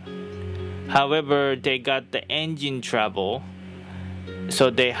building. However, they got the engine trouble, so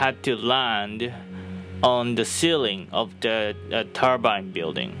they had to land on the ceiling of the turbine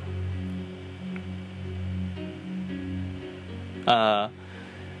building.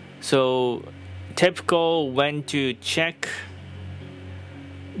 So TEPCO went to check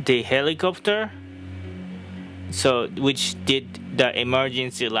the helicopter, which did the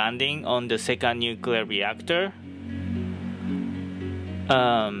emergency landing on the second nuclear reactor.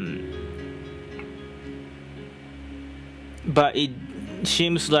 But it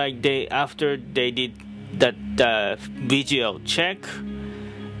seems like after they did that visual check,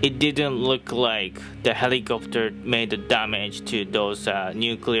 it didn't look like the helicopter made a damage to those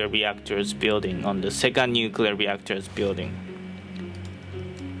nuclear reactors building, on the second nuclear reactors building.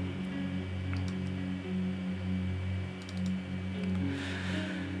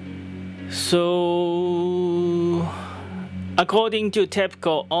 So, according to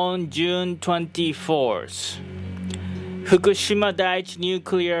TEPCO, on June 24th, Fukushima Daiichi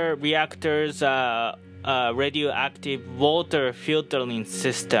nuclear reactor's radioactive water filtering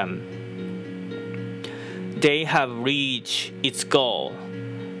system, they have reached its goal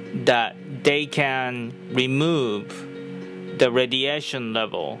that they can remove the radiation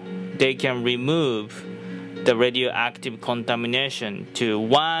level, they can remove the radioactive contamination to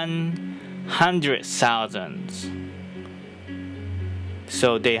 100,000.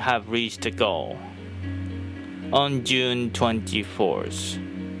 So they have reached the goal on June 24th.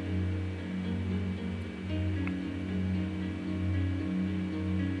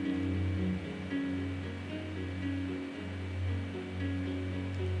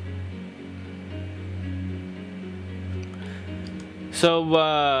 So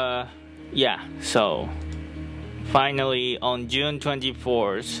yeah, so finally on June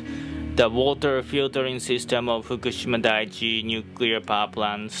 24th, the water filtering system of Fukushima Daiichi nuclear power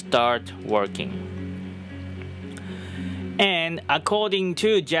plant start working. And according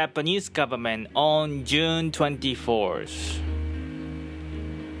to Japanese government, on June 24th,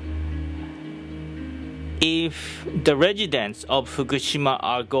 if the residents of Fukushima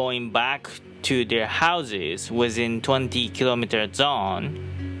are going back to their houses within 20-kilometer zone,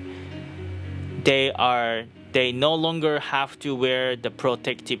 they no longer have to wear the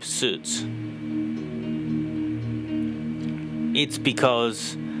protective suits. it's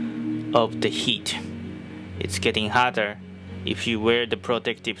because of the heat. It's getting hotter. If you wear the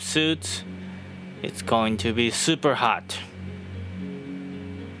protective suits, it's going to be super hot.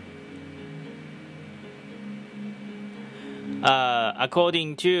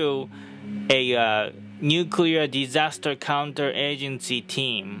 According to a nuclear disaster counter-agency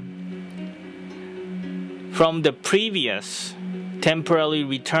team, from the previous temporary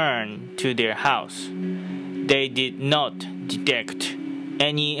return to their house, they did not detect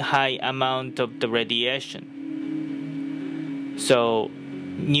any high amount of the radiation. So,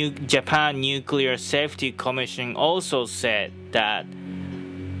 Japan Nuclear Safety Commission also said that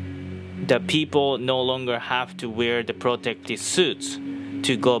the people no longer have to wear the protective suits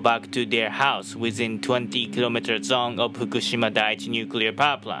to go back to their house within 20-kilometer zone of Fukushima Daiichi nuclear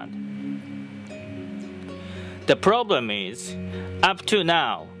power plant. The problem is, up to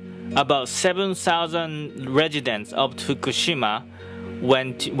now, about 7,000 residents of Fukushima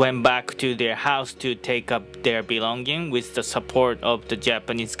went back to their house to take up their belongings with the support of the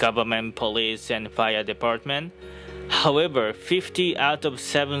Japanese government, police, and fire department. However, 50 out of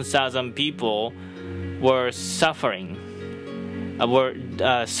 7,000 people were suffer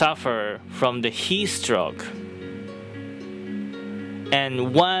from the heat stroke,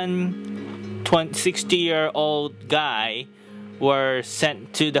 and one 60-year-old guy were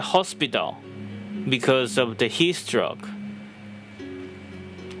sent to the hospital because of the heat stroke.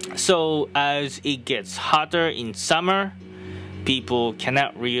 So as it gets hotter in summer, people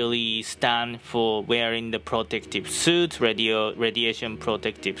cannot really stand for wearing the protective suits, radiation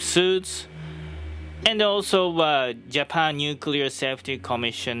protective suits. And also Japan Nuclear Safety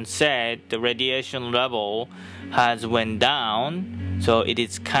Commission said the radiation level has went down, so it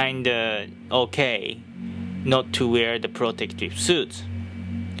is kinda okay not to wear the protective suits.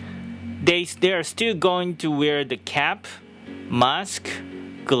 They are still going to wear the cap, mask,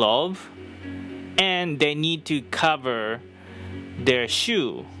 glove, and they need to cover their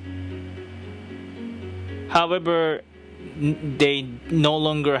shoe. However, they no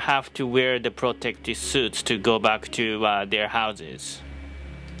longer have to wear the protective suits to go back to their houses.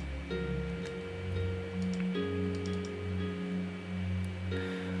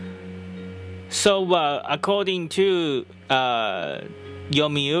 So, according to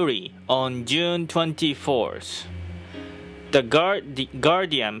Yomiuri, on June 24th, the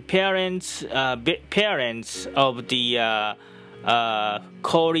guardian parents of the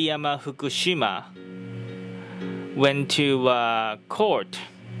Koriyama Fukushima went to court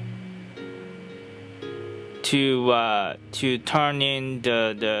to turn in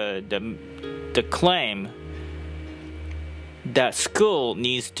the claim that school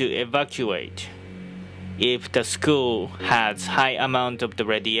needs to evacuate if the school has high amount of the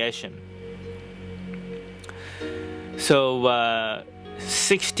radiation. So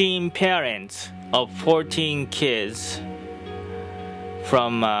 16 parents of 14 kids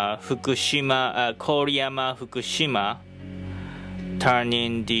from Fukushima, Koriyama Fukushima, turn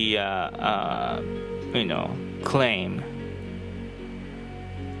in the claim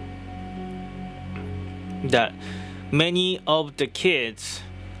that many of the kids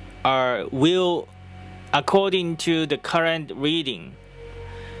according to the current reading,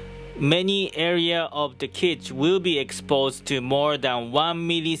 many area of the kids will be exposed to more than 1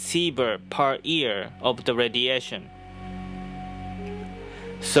 millisievert per year of the radiation.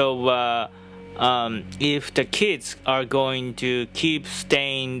 So if the kids are going to keep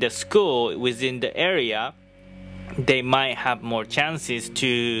staying in the school within the area, they might have more chances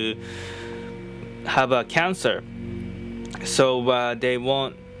to have a cancer. So they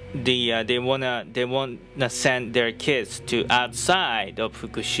wanna send their kids to outside of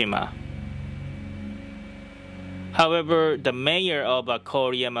Fukushima. However, the mayor of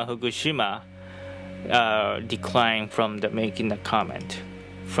Koriyama Fukushima declined from making a comment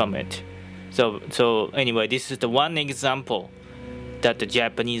from it. So anyway, this is the one example that the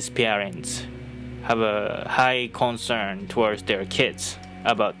Japanese parents have a high concern towards their kids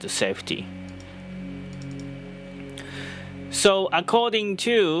about the safety. So according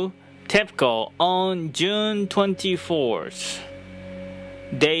to TEPCO, on June 24th,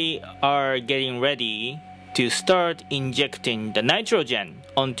 they are getting ready to start injecting the nitrogen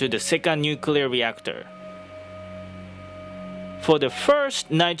onto the second nuclear reactor. For the first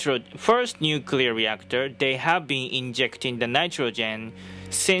nuclear reactor, they have been injecting the nitrogen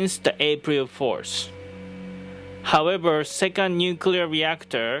since the April 4th. However, second nuclear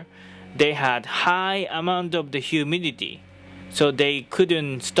reactor, they had high amount of the humidity, so they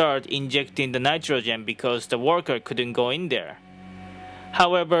couldn't start injecting the nitrogen because the worker couldn't go in there.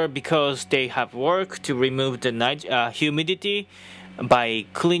 However, because they have worked to remove the humidity by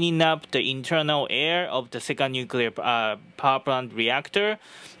cleaning up the internal air of the second nuclear power plant reactor,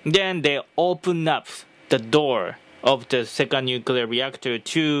 then they open up the door of the second nuclear reactor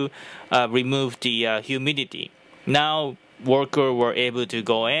to remove the humidity. Now workers were able to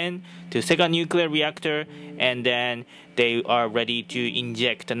go in to second nuclear reactor, and then they are ready to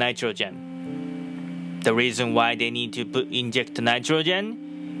inject the nitrogen. The reason why they need to inject the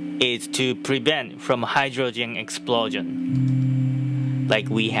nitrogen is to prevent from hydrogen explosion like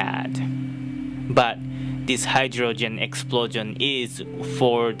we had. But this hydrogen explosion is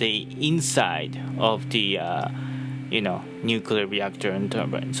for the inside of the nuclear reactor and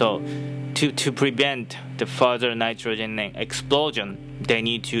turbine. So to prevent the further nitrogen explosion, they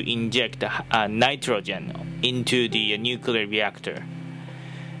need to inject nitrogen into the nuclear reactor.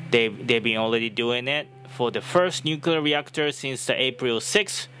 They've been already doing it for the first nuclear reactor since the April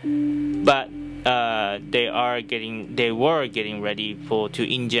 6th, but they were getting ready to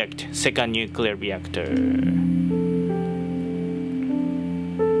inject second nuclear reactor.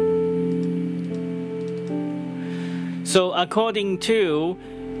 So according to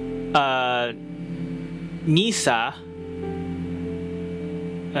NISA,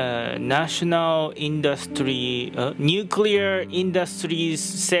 National Nuclear Industries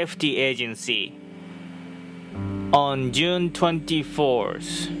Safety Agency, on June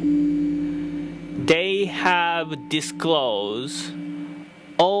 24th, they have disclosed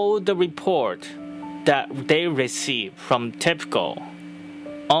all the report that they received from TEPCO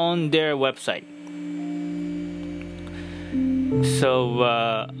on their website. So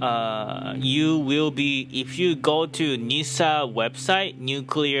you will be, if you go to NISA website,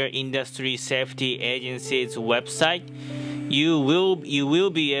 Nuclear Industry Safety Agency's website, you will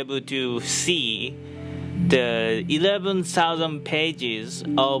be able to see the 11,000 pages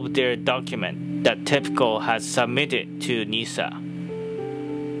of their document that TEPCO has submitted to NISA.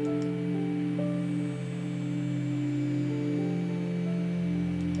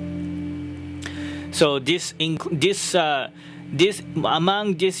 So this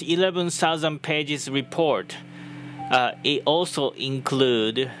among this 11,000 pages report, it also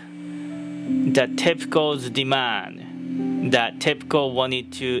include the TEPCO's demand that TEPCO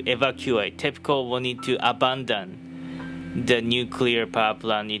wanted to evacuate. TEPCO wanted to abandon the nuclear power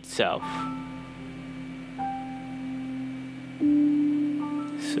plant itself.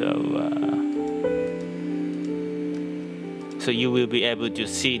 So you will be able to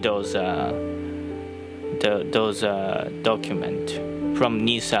see those documents from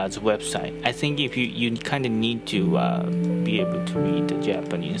NISA's website. I think if you kind of need to be able to read the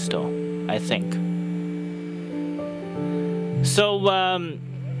Japanese though, I think. So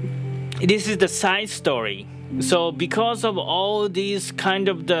this is the side story. So because of all these kind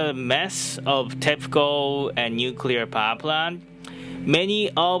of the mess of TEPCO and nuclear power plant,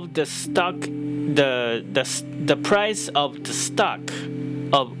 many of the stock, the price of the stock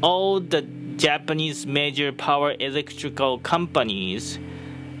of all the Japanese major power electrical companies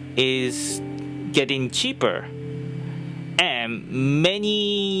is getting cheaper, and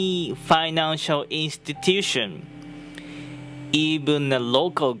many financial institutions, even the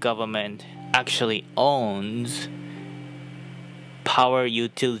local government, actually owns power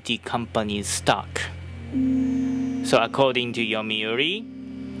utility companies' stock. So according to Yomiuri,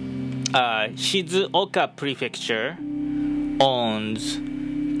 Shizuoka Prefecture owns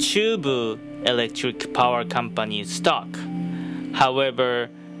Chubu Electric Power Company's stock. However,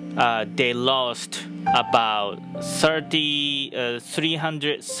 they lost about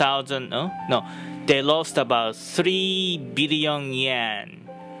 300,000. They lost about 3 billion yen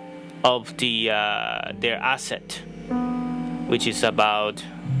of their asset, which is about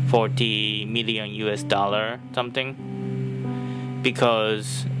 40 million US dollar something,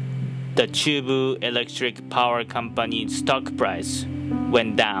 because the Chubu Electric Power Company stock price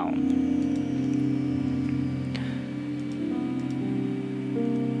went down.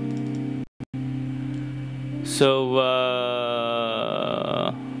 So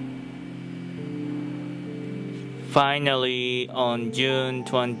finally, on June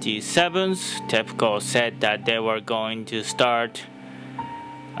 27th, TEPCO said that they were going to start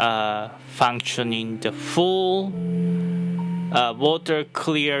functioning the full water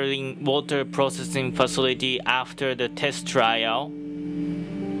processing facility after the test trial,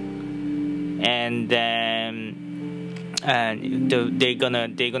 and then they're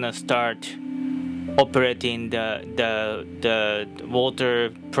gonna start operating the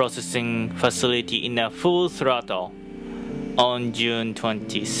water processing facility in a full throttle on June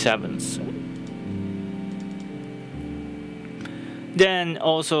 27th. Then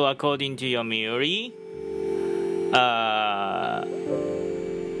also according to Yomiuri,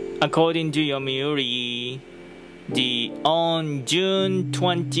 on June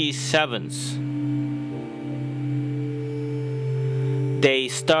 27th, they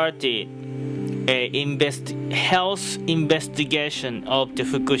started a health investigation of the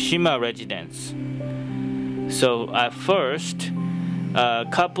Fukushima residents. So at first, a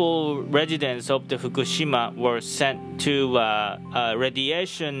couple residents of the Fukushima were sent to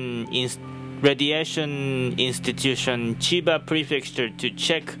radiation institution Chiba Prefecture to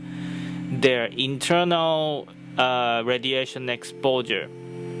check their internal radiation exposure.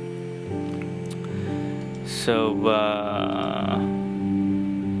 So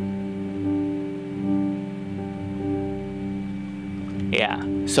yeah,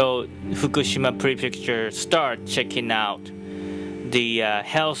 so Fukushima Prefecture start checking out the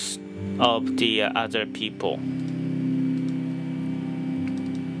health of the other people.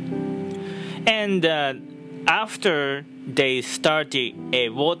 And after they started a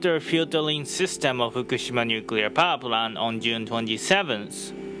water filtering system of Fukushima nuclear power plant on June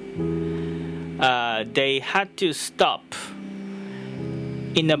 27th, they had to stop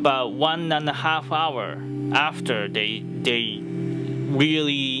in about 1.5 hours after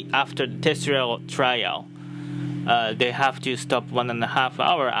after the test trial. They have to stop 1.5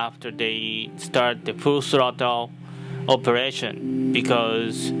 hours after they start the full throttle operation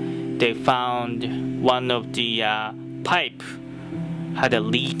because they found one of the pipe had a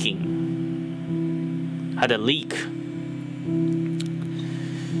leak.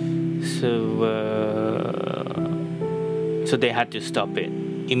 So they had to stop it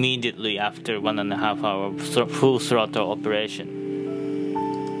immediately after 1.5 hours full throttle operation.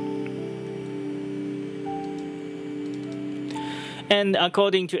 And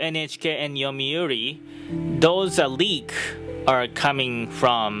according to NHK and Yomiuri, those leaks are coming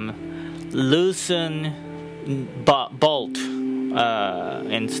from loosened bolt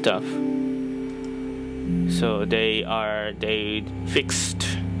and stuff. So they fixed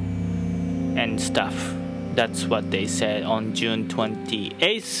and stuff. That's what they said on June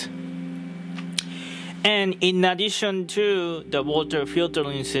 28th. And in addition to the water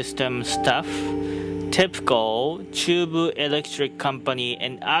filtering system stuff, TEPCO, Chubu Electric Company,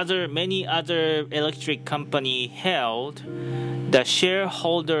 and many other electric company held the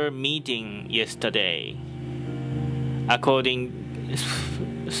shareholder meeting yesterday. According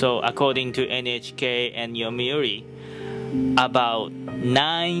to NHK and Yomiuri, about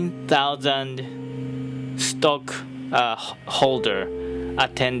 9,000 stock holder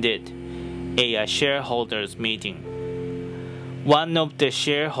attended a shareholders meeting. One of the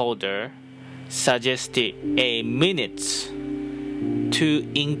shareholder suggested a minutes to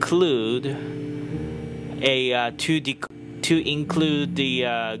include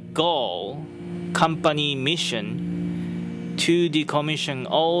the goal company mission to decommission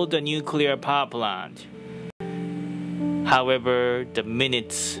all the nuclear power plant. However, the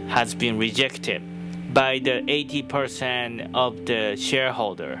minutes has been rejected by the 80% of the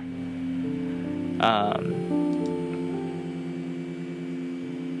shareholder.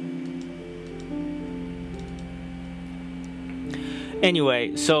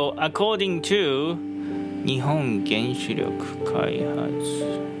 Anyway, so according to 日本原子力開発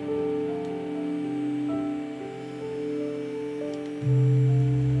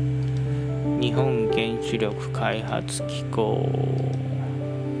日本原子力開発機構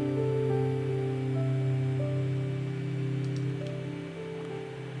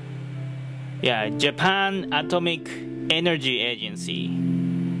Japan Atomic Energy Agency.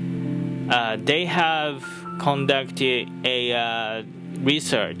 They have conducted a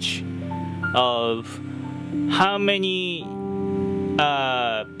research of how many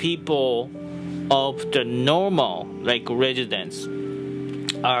people of the normal residents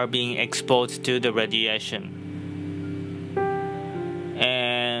are being exposed to the radiation,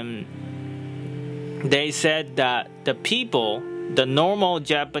 and they said that the normal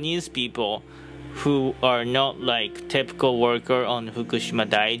Japanese people who are not typical worker on Fukushima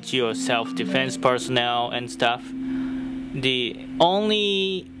Daiichi or self-defense personnel and stuff, the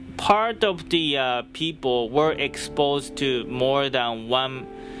only part of the people were exposed to more than 1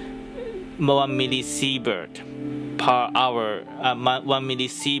 millisievert per hour, 1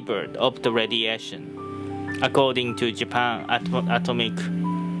 millisievert of the radiation, according to Japan Atomic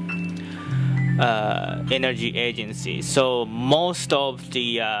Energy Agency. So most of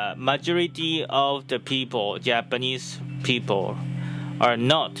the majority of the people, Japanese people, are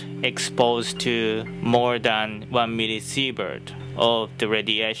not exposed to more than 1 millisievert of the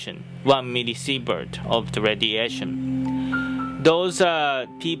radiation. 1 millisievert of the radiation. those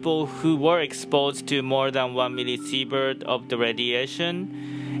people who were exposed to more than 1 millisievert of the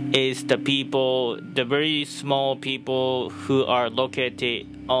radiation is the people, the very small people who are located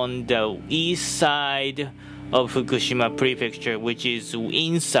on the east side of Fukushima prefecture, which is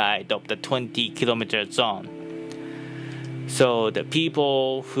inside of the 20-kilometer zone. So the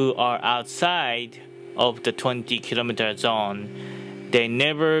people who are outside of the 20-kilometer zone, they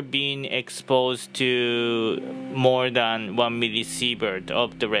never been exposed to more than 1 millisievert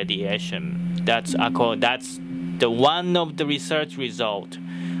of the radiation. That's the one of the research result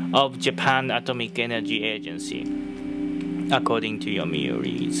of Japan Atomic Energy Agency, according to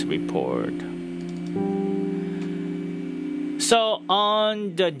Yomiuri's report. So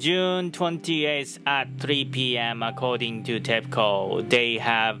on the June 28th at 3 p.m., according to TEPCO, they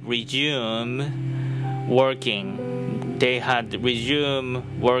have resumed working. They had resumed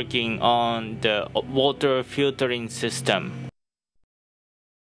working on the water filtering system.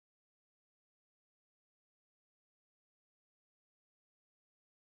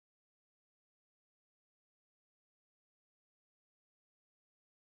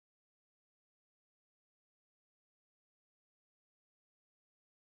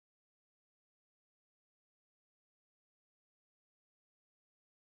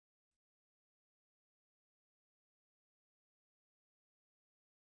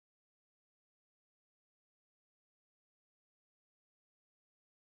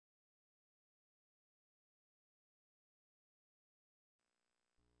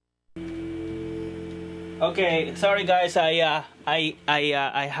 Okay, sorry guys, I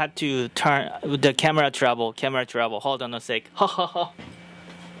had to turn the camera trouble. Hold on a sec. Ha ha ha.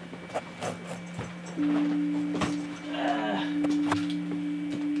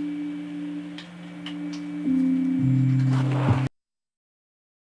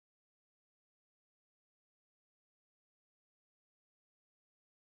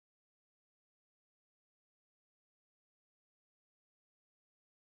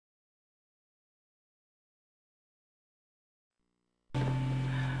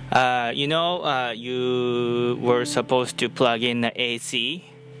 You were supposed to plug in the AC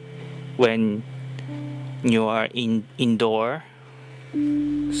when you are indoor,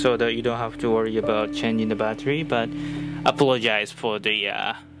 so that you don't have to worry about changing the battery. But apologize for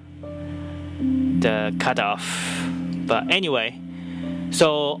the cutoff. But anyway,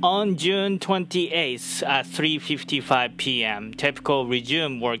 so on June 28th at 3:55 p.m., TEPCO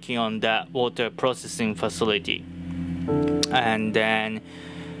resumed working on that water processing facility. And then,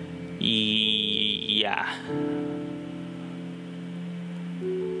 yeah.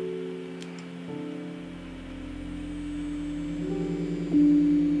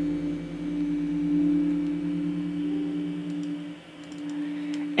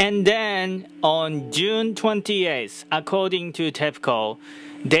 And then on June 28th, according to TEPCO,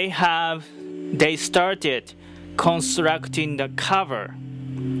 they started constructing the cover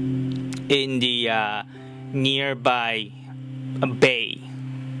in the nearby bay.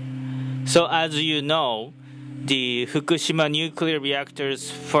 So as you know, the Fukushima nuclear reactors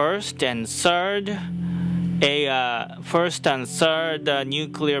first and third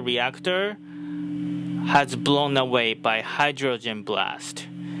nuclear reactor has blown away by hydrogen blast,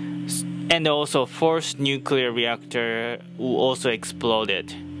 and also fourth nuclear reactor also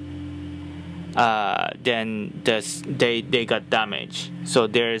exploded. Then they got damaged. So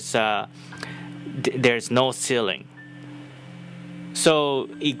there's no ceiling. So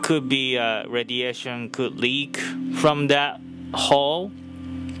it could be radiation could leak from that hole,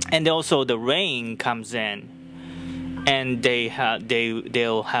 and also the rain comes in, and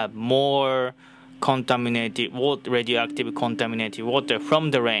they'll have more contaminated water, radioactive contaminated water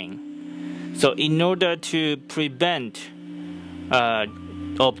from the rain. So in order to prevent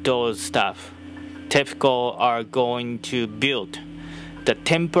of those stuff, TEPCO are going to build the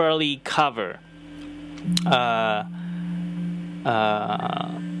temporary cover.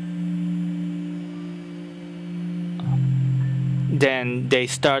 Then they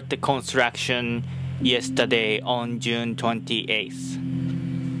start the construction yesterday on June 28th.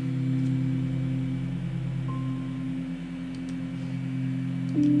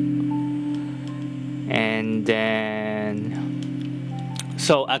 And then,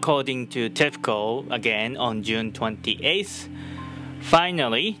 so according to TEPCO, again on June 28th,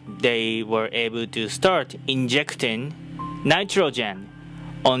 finally they were able to start injecting nitrogen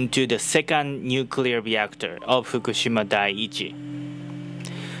onto the second nuclear reactor of Fukushima Daiichi.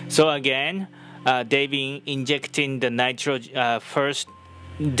 So again, they've been injecting the nitrogen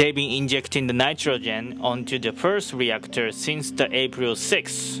onto the first reactor since the April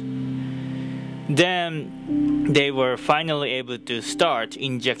 6th. Then they were finally able to start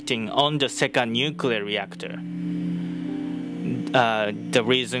injecting on the second nuclear reactor. The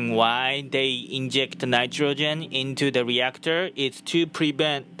reason why they inject nitrogen into the reactor is to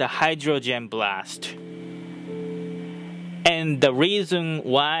prevent the hydrogen blast. And the reason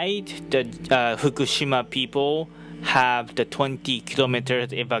why the Fukushima people have the 20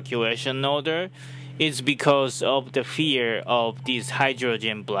 kilometers evacuation order is because of the fear of this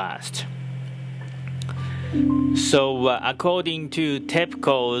hydrogen blast. So according to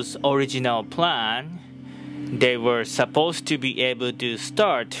TEPCO's original plan, they were supposed to be able to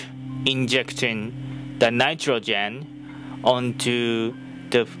start injecting the nitrogen onto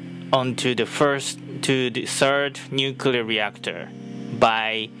the third nuclear reactor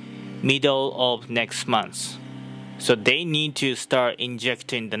by middle of next month. So they need to start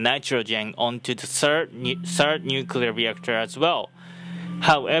injecting the nitrogen onto the third nuclear reactor as well.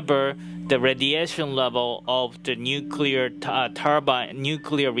 However, the radiation level of the nuclear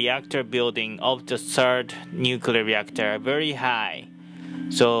reactor building of the third nuclear reactor are very high.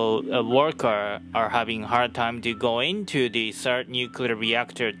 So workers are having a hard time to go into the third nuclear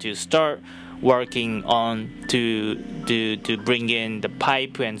reactor to start working on to bring in the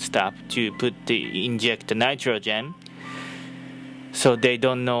pipe and stuff to inject the nitrogen. So they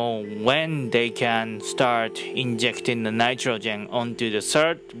don't know when they can start injecting the nitrogen onto the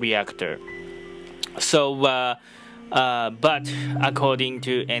third reactor. So, but according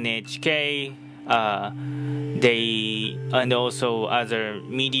to NHK, they and also other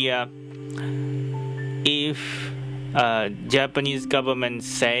media, if Japanese government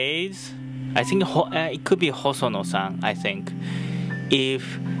says, I think it could be Hosono-san, I think,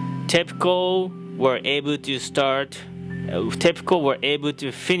 if TEPCO were able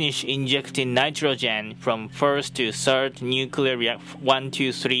to finish injecting nitrogen from first to third nuclear 1,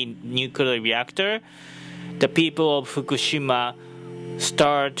 2, 3 nuclear reactor, the people of Fukushima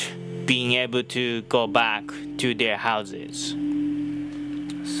start being able to go back to their houses.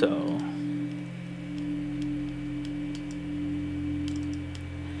 So.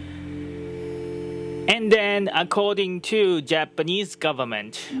 And then, according to Japanese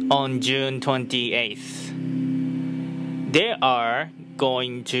government, on June 28th, they are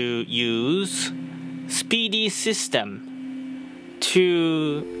going to use speedy system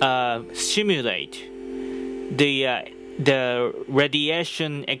to simulate the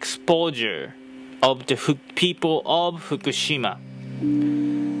radiation exposure of the people of Fukushima.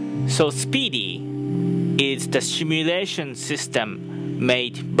 So speedy is the simulation system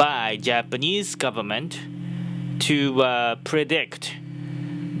made by Japanese government to predict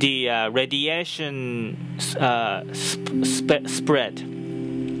the radiation spread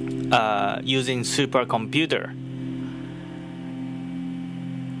using supercomputer.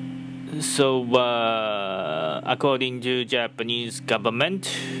 So according to Japanese government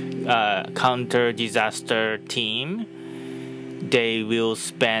counter-disaster team, they will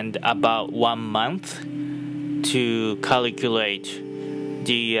spend about 1 month to calculate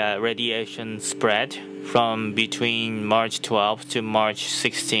the radiation spread from between March 12th to March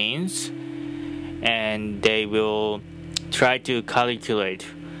 16th, and they will try to calculate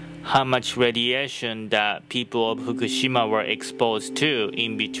how much radiation that people of Fukushima were exposed to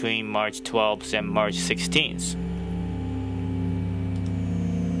in between March 12th and March 16th.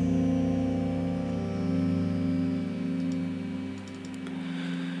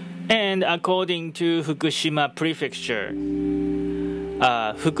 And according to Fukushima Prefecture,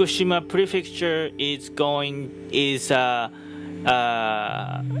 Fukushima Prefecture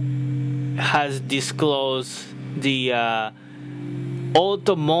has disclosed the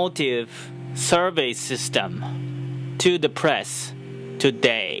automotive survey system to the press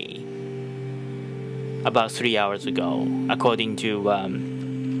today, about 3 hours ago, according to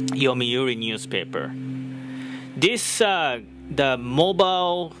Yomiuri newspaper. This the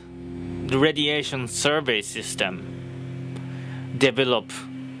mobile radiation survey system developed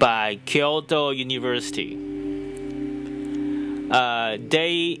by Kyoto University.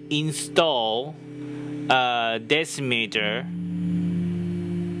 They install a decimeter,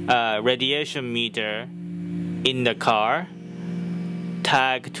 radiation meter in the car,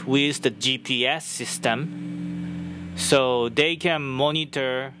 tagged with the GPS system, so they can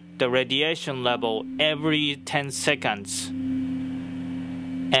monitor the radiation level every 10 seconds.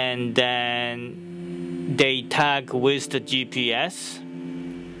 And then they tag with the GPS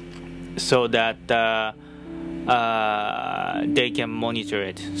so that they can monitor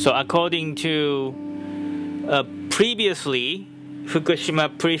it. So according to previously, Fukushima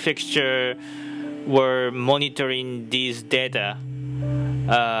Prefecture were monitoring these data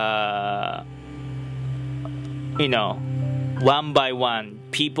one by one,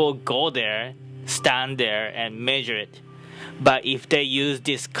 people go there, stand there, and measure it. But if they use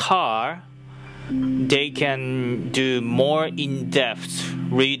this car, they can do more in-depth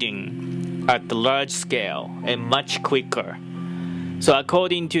reading at the large scale and much quicker. So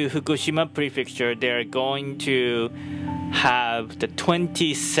according to Fukushima Prefecture, they're going to have the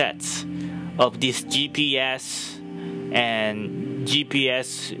 20 sets of this GPS and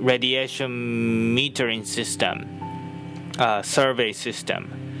GPS radiation metering system, survey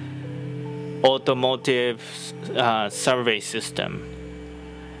system, automotive survey system.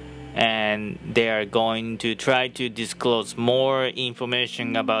 And they are going to try to disclose more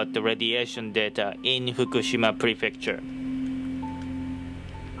information about the radiation data in Fukushima Prefecture.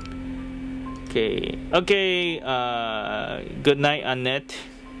 Okay, good night, Annette.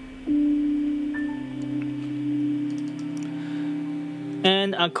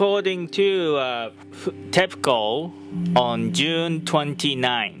 And according to TEPCO, on June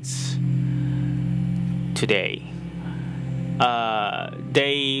 29th, today,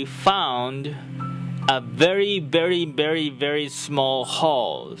 they found a very, very, very, very small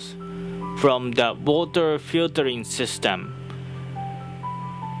holes from the water filtering system,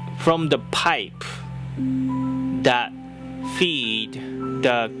 from the pipe that feed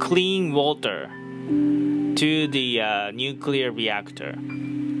the clean water to the nuclear reactor.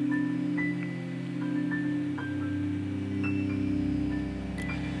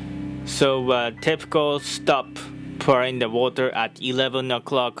 So TEPCO stopped pouring the water at 11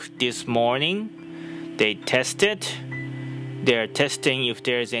 o'clock this morning. They tested. They're testing if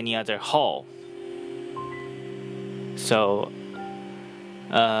there's any other hole. So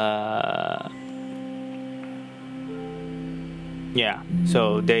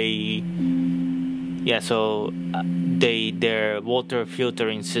their water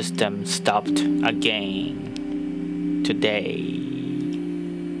filtering system stopped again today.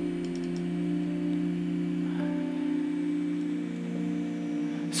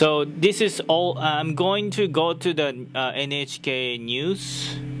 So this is all. I'm going to go to the NHK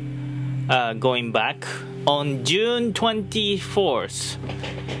news. Going back on June 24th,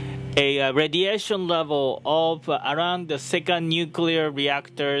 a radiation level of around the second nuclear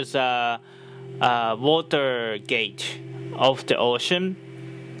reactor's water gate of the ocean.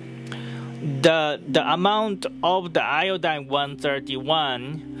 The amount of the iodine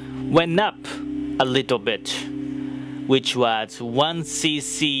 131 went up a little bit, which was 1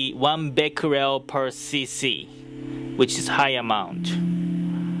 cc, 1 becquerel per cc, which is high amount.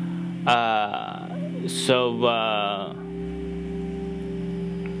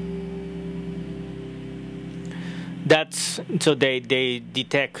 That's so they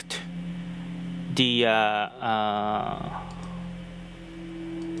detect the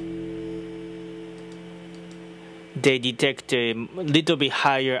they detect a little bit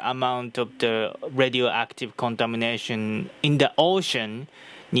higher amount of the radioactive contamination in the ocean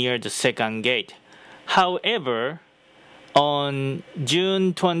near the second gate. However, on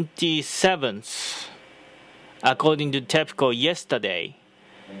June 27th, according to TEPCO yesterday,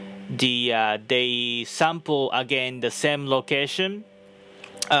 they sample again the same location.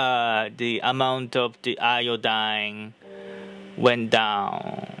 The amount of the iodine went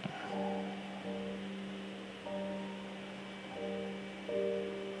down.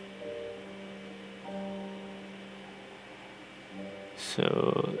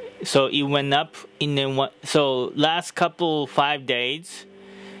 So it went up in the last couple 5 days,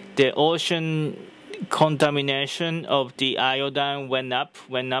 the ocean contamination of the iodine went up,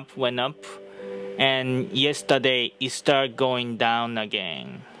 and yesterday it started going down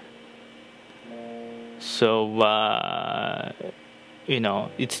again. So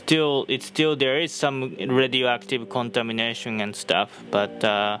it's still there is some radioactive contamination and stuff, but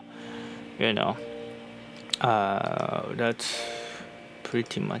that's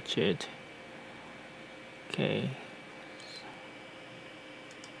pretty much it. Okay.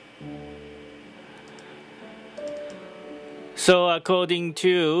 So according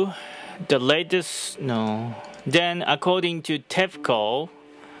to the latest, according to TEPCO,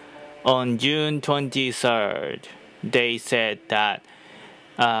 on June 23rd, they said that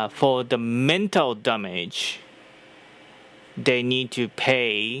for the mental damage, they need to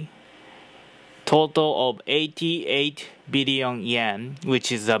pay total of 88 billion yen,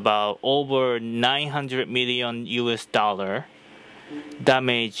 which is about over 900 million US dollar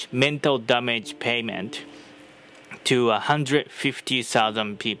mental damage payment to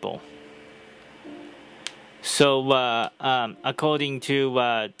 150,000 people. So according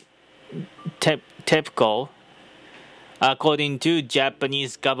to TEPCO, according to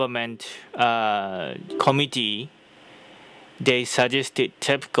Japanese government committee, they suggested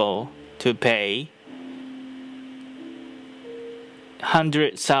TEPCO to pay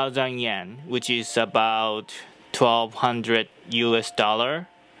 100,000 yen, which is about $1,200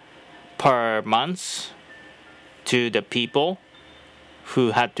 per month to the people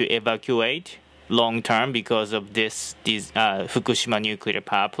who had to evacuate long term because of this Fukushima nuclear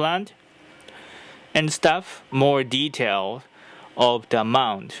power plant and stuff. More detail of the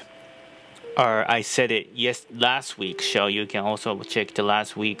amount, or I said it last week, so you can also check the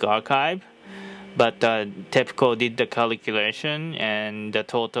last week archive. But TEPCO did the calculation, and the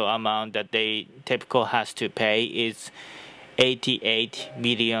total amount that TEPCO has to pay is 88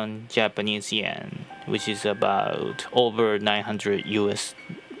 million Japanese yen, which is about over 900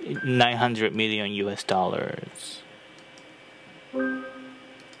 million US dollars.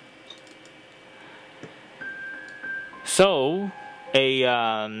 So,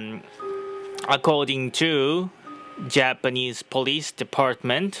 according to Japanese Police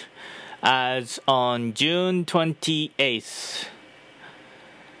Department, as on June 28th,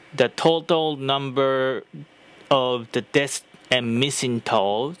 the total number of the deaths and missing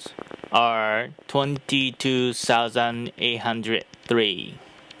tolls are 22,803.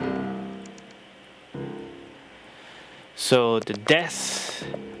 So the deaths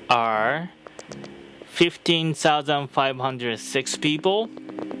are 15,506 people,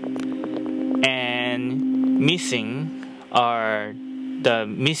 and the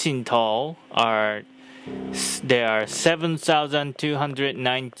missing toll there are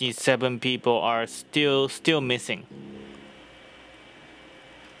 7,297 people are still missing.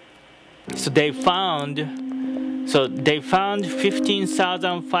 So they found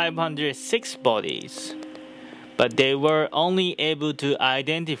 15,506 bodies, but they were only able to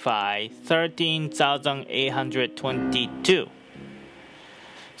identify 13,822.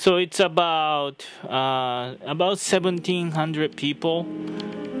 So it's about 1,700 people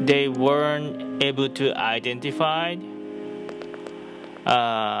they weren't able to identify.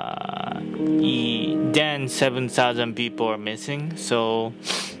 Then 7,000 people are missing. So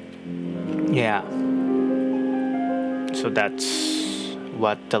yeah. So that's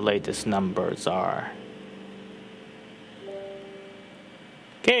what the latest numbers are.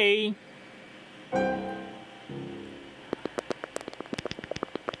 Okay.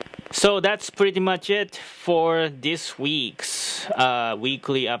 So that's pretty much it for this week's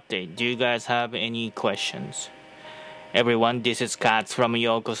weekly update. Do you guys have any questions? Everyone, this is Katz from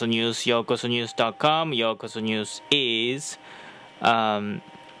Yokoso News, yokosonews.com. Yokoso News is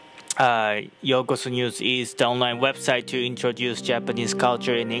Yokoso News is the online website to introduce Japanese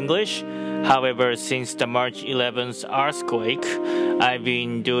culture in English. However, since the March 11th earthquake, I've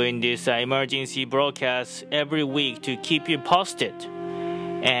been doing this emergency broadcast every week to keep you posted.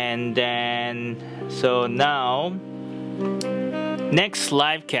 And then, so now, next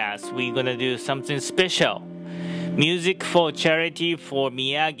live cast, we're gonna do something special. Music for Charity for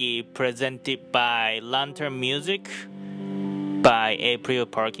Miyagi, presented by Lantern Music by April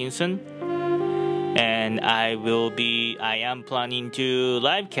Parkinson. And I am planning to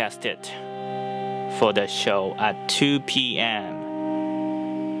live cast it for the show at 2 p.m.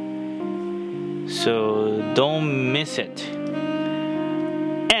 So don't miss it.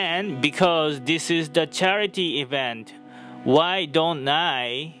 And because this is the charity event, why don't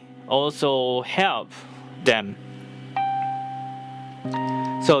I also help them?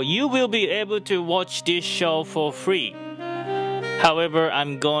 So you will be able to watch this show for free. However,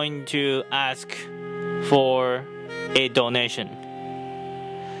 I'm going to ask for a donation.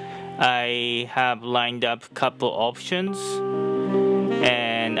 I have lined up a couple options,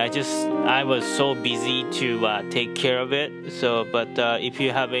 and I was so busy to take care of it. So, but if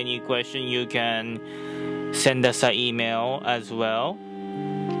you have any question, you can send us an email as well.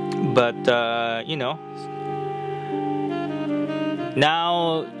 But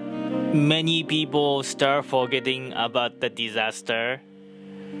now many people start forgetting about the disaster.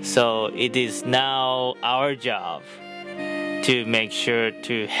 So it is now our job to make sure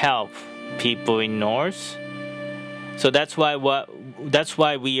to help people in North. So that's why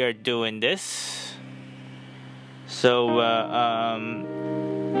we are doing this. So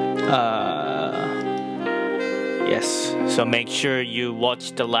yes. So make sure you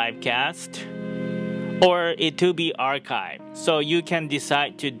watch the live cast, or it will be archived. So you can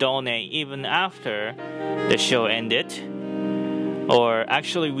decide to donate even after the show ended. Or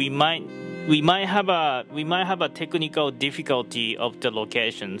actually, we might have a technical difficulty of the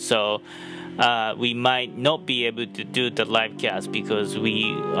location, so we might not be able to do the live cast because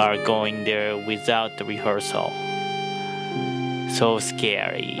we are going there without the rehearsal. So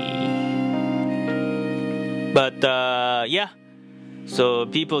scary. But yeah, so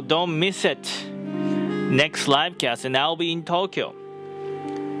people don't miss it. Next live cast, and I'll be in Tokyo.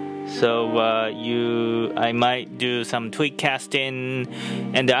 So I might do some tweet casting,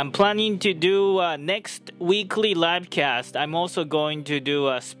 and I'm planning to do next weekly live cast. I'm also going to do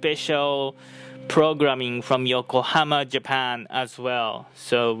a special programming from Yokohama, Japan as well.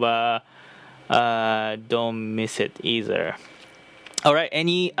 So don't miss it either. All right,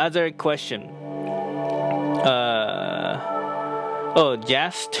 any other question? Oh,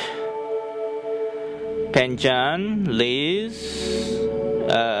 just Penjan, Liz,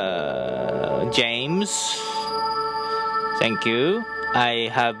 James, thank you.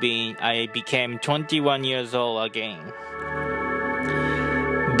 I became 21 years old again.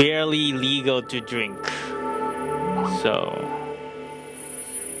 Barely legal to drink. So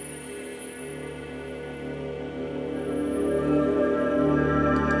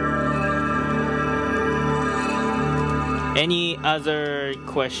any other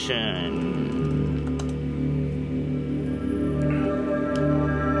question?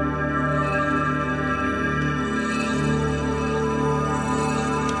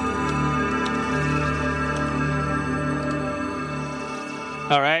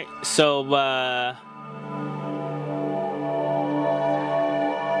 All right, so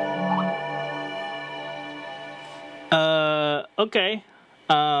okay.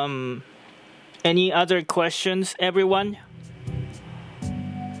 Any other questions, everyone?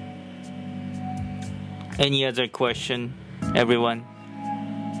 Any other question, everyone?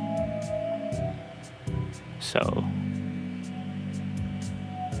 So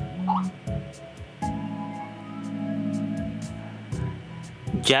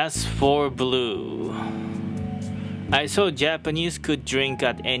just for blue. I saw Japanese could drink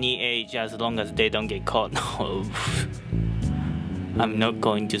at any age as long as they don't get caught. I'm not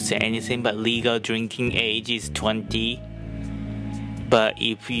going to say anything, but legal drinking age is 20. But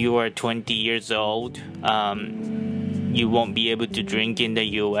if you are 20 years old, you won't be able to drink in the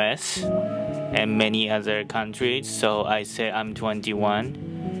US and many other countries. So I say I'm 21.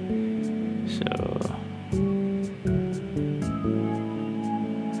 So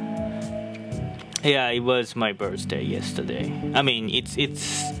yeah, it was my birthday yesterday. I mean, it's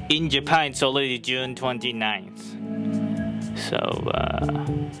in Japan. It's already June 29th. So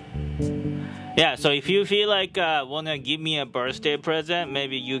yeah. So if you feel like wanna give me a birthday present,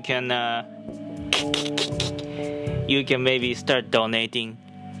 maybe you can maybe start donating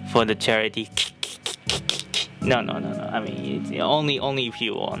for the charity. No. I mean, it's only if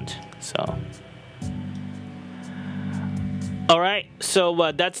you want. So. Alright,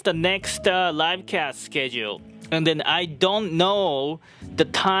 so that's the next live cast schedule. And then I don't know the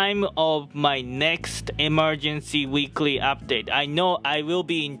time of my next emergency weekly update. I know I will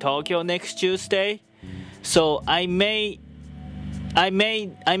be in Tokyo next Tuesday. So I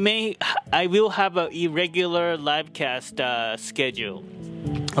will have an irregular live cast schedule.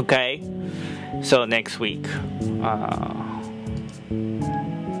 Okay? So next week.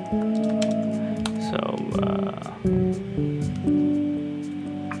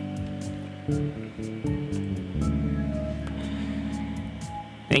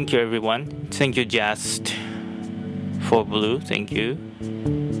 Thank you, everyone. Thank you, Just for Blue. Thank you.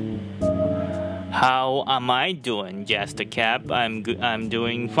 How am I doing, Just a Cap? I'm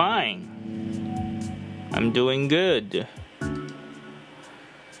doing fine. I'm doing good.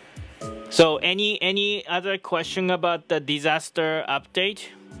 So, any other question about the disaster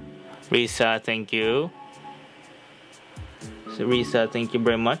update? Risa, thank you. So, Risa, thank you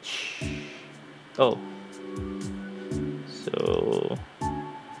very much. Oh. So.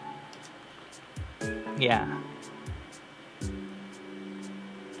 Yeah.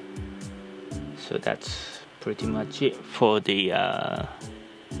 So that's pretty much it for the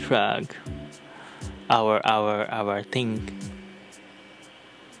track. Our thing.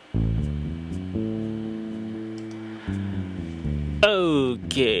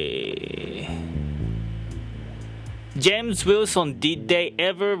 Okay. James Wilson, did they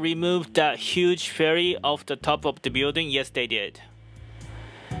ever remove that huge ferry off the top of the building? Yes, they did.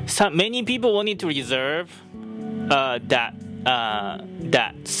 Many people wanted to reserve that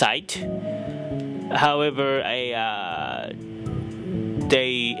site. However,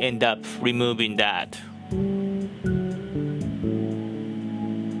 they end up removing that.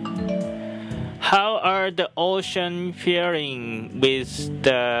 How are the ocean faring with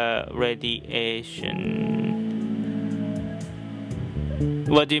the radiation?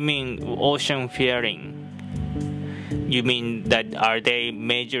 What do you mean, ocean faring? You mean that are they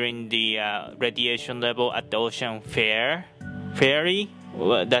measuring the radiation level at the ocean fair? ferry.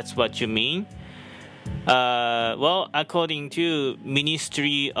 Well, that's what you mean. Well, according to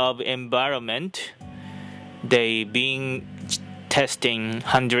Ministry of Environment, they been testing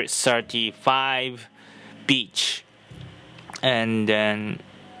 135 beach, and then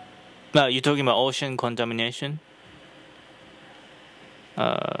you're talking about ocean contamination.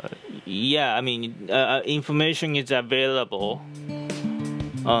 Yeah, I mean, information is available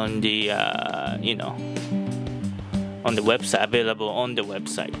on the on the website, available on the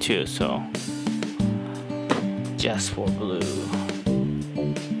website too. So just for blue.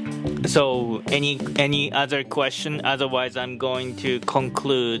 So any other question? Otherwise, I'm going to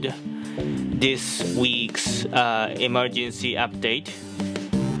conclude this week's emergency update.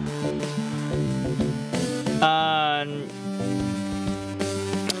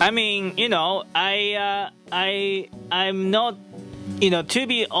 I mean, I'm not, to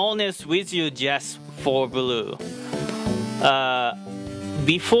be honest with you, just for blue.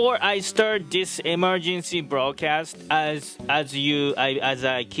 Before I start this emergency broadcast, as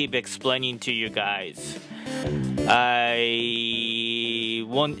I keep explaining to you guys,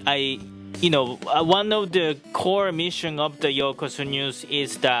 one of the core mission of the Yokoso News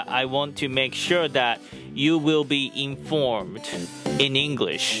is that I want to make sure that you will be informed in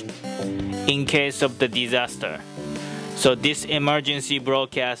English in case of the disaster. So this emergency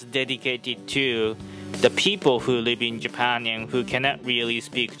broadcast dedicated to the people who live in Japan and who cannot really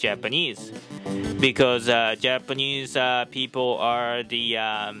speak Japanese, because Japanese people are the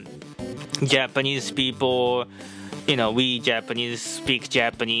Japanese people. We Japanese speak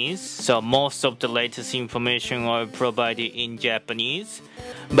Japanese, so most of the latest information are provided in Japanese.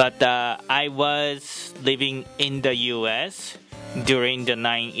 But I was living in the US during the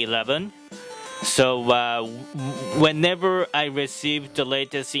 9/11. So whenever I received the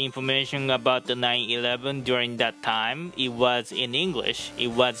latest information about the 9/11 during that time, it was in English.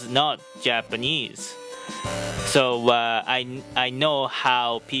 It was not Japanese. So I know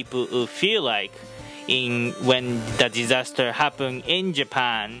how people would feel like when the disaster happened in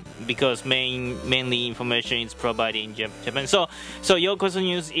Japan, because mainly information is provided in Japan. So Yokoso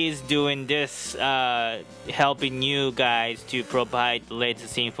News is doing this, helping you guys to provide the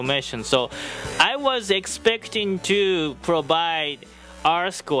latest information. So I was expecting to provide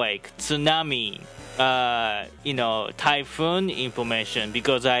earthquake, tsunami, typhoon information,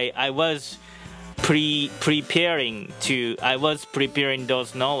 because I was preparing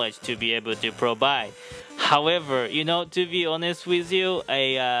those knowledge to be able to provide. However, to be honest with you,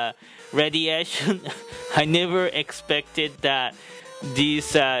 radiation, I never expected that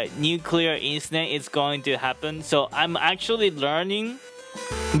this nuclear incident is going to happen. So I'm actually learning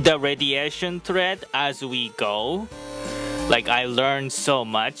the radiation threat as we go. Like, I learned so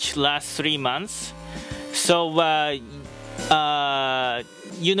much last 3 months. So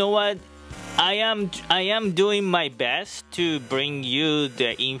you know what? I am doing my best to bring you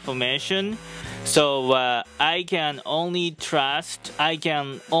the information. So I can only trust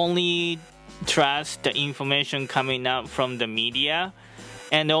the information coming out from the media.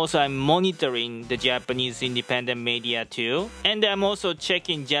 And also I'm monitoring the Japanese independent media too. And I'm also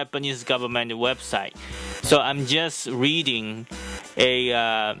checking Japanese government website. So I'm just reading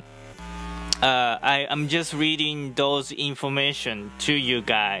I'm just reading those information to you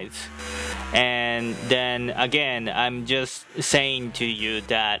guys. And then again, I'm just saying to you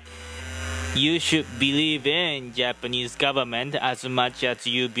that you should believe in Japanese government as much as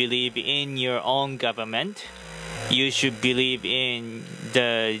you believe in your own government. You should believe in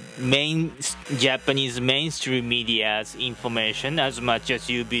the Japanese mainstream media's information as much as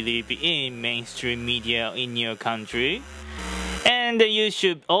you believe in mainstream media in your country. And you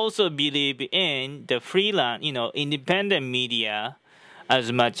should also believe in the freelance, independent media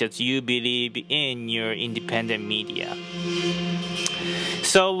as much as you believe in your independent media.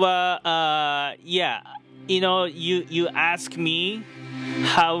 So yeah, you ask me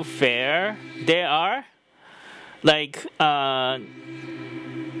how fair they are. Like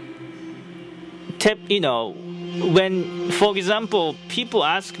when, for example, people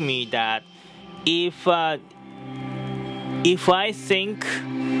ask me that if I think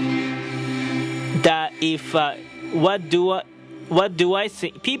that what do I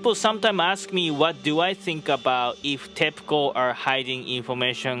think? People sometimes ask me, what do I think about if TEPCO are hiding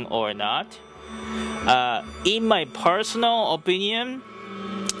information or not? In my personal opinion,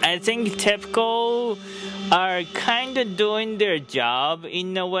 I think TEPCO are kind of doing their job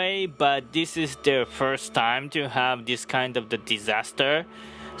in a way, but this is their first time to have this kind of the disaster.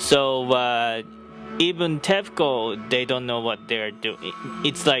 So even TEPCO, they don't know what they're doing.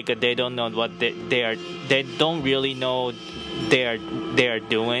 It's like they don't know what they don't really know they are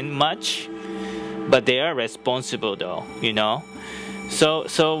doing much, but they are responsible though, you know. So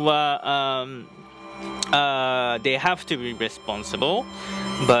they have to be responsible,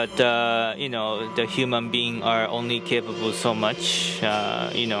 but you know, the human being are only capable so much,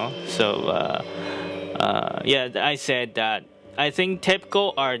 you know. So yeah, I said that I think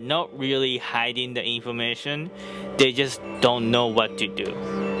TEPCO are not really hiding the information, they just don't know what to do.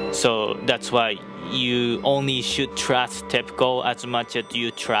 So that's why you only should trust TEPCO as much as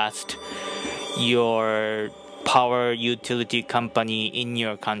you trust your power utility company in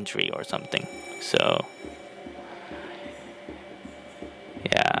your country or something. So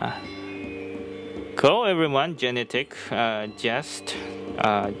yeah, cool everyone. Genetic, just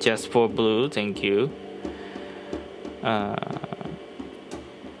for blue, thank you.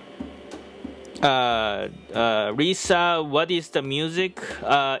 Risa, what is the music?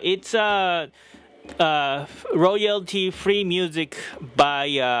 It's royalty-free music by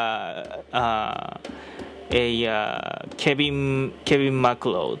Kevin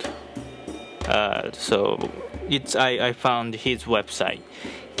MacLeod. So it's I found his website.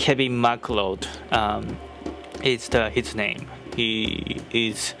 Kevin MacLeod. It's his name. He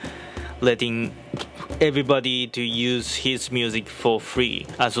is letting everybody to use his music for free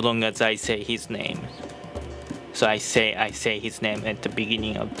as long as I say his name. So I say his name at the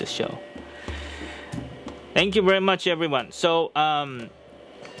beginning of the show. Thank you very much, everyone. So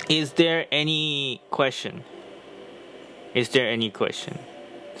is there any question? Is there any question?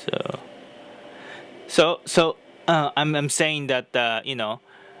 So I'm saying that you know,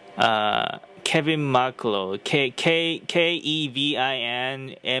 Kevin MacLeod, Kevin MacLeod,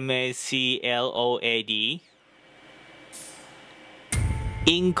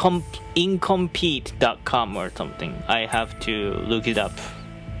 incompete.com or something. I have to look it up.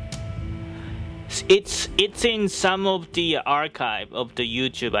 It's in some of the archive of the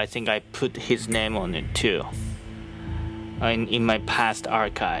YouTube. I think I put his name on it too, in my past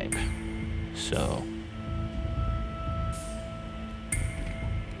archive. So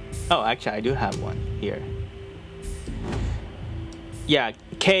oh, actually I do have one here. Yeah,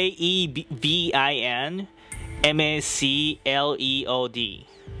 Kevin MacLeod,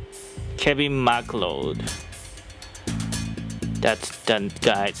 Kevin MacLeod. That's the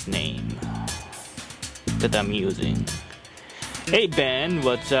guy's name that I'm using. Hey Ben,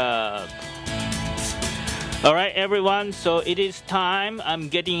 what's up? Alright everyone, so it is time. I'm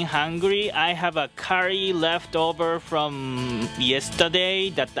getting hungry. I have a curry left over from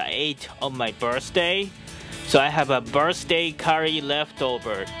yesterday that I ate on my birthday. So I have a birthday curry left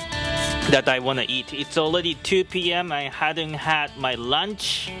over that I want to eat. It's already 2 p.m. I hadn't had my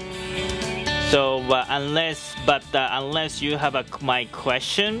lunch. So unless you have my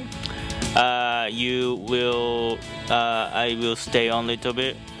question, you will I will stay on a little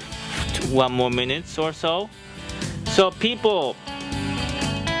bit, 1 more minute or so. So people,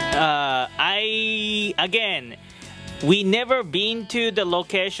 we never been to the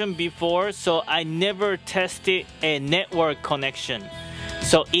location before, so I never tested a network connection.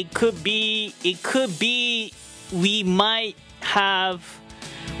 So it could be we might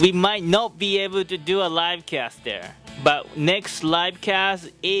not be able to do a live cast there. But next live cast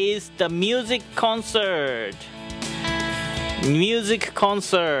is the music concert.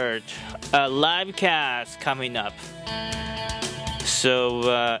 Live cast coming up.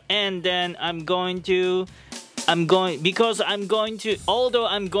 So and then although I'm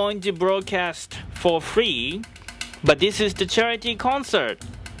going to broadcast for free, but this is the charity concert.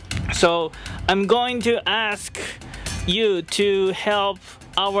 So I'm going to ask you to help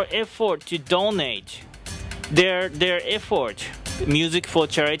our effort to donate their effort. Music for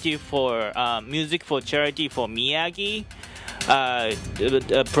charity for Miyagi,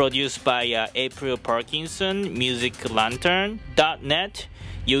 produced by April Parkinson, musiclantern.net.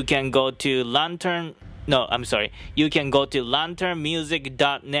 You can go to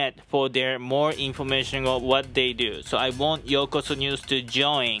lanternmusic.net for their more information on what they do. So I want Yokoso News to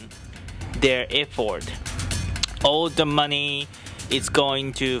join their effort. All the money is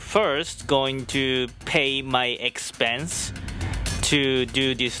going to pay my expense to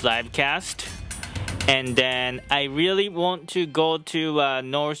do this live cast, and then I really want to go to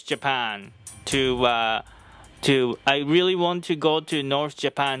North Japan to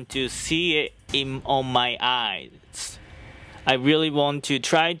see it on my eyes. I really want to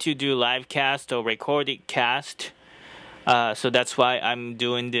try to do live cast or recorded cast. So that's why I'm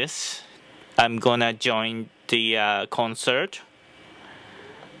doing this. I'm gonna join the concert.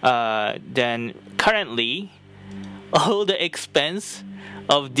 Then currently all the expense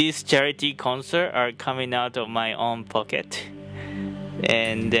of this charity concert are coming out of my own pocket,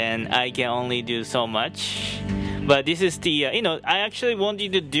 and then I can only do so much. But this is the I actually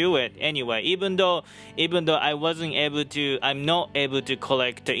wanted to do it anyway, even though I wasn't able to, I'm not able to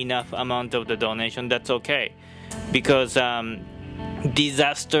collect enough amount of the donation. That's okay, because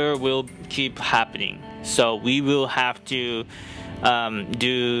disaster will keep happening, so we will have to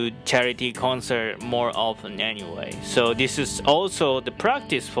do charity concert more often anyway. So this is also the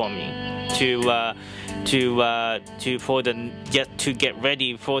practice for me to get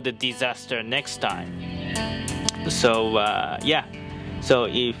ready for the disaster next time. So yeah, so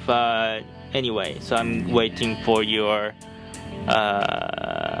if anyway, so I'm waiting for your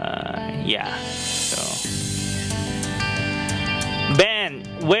yeah. So Ben,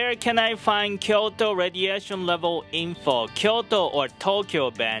 where can I find Kyoto radiation level info? Kyoto or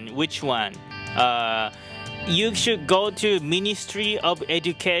Tokyo, Ben? Which one? You should go to Ministry of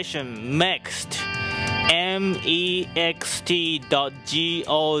Education, MEXT, mext.go.jp.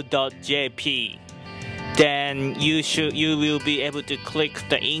 Then you will be able to click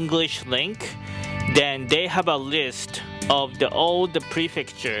the English link. Then they have a list of all the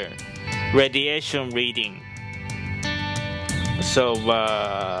prefecture radiation reading. So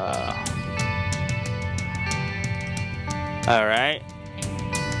all right.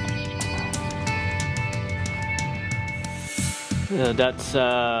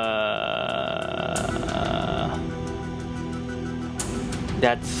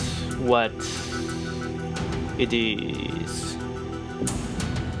 That's what it is.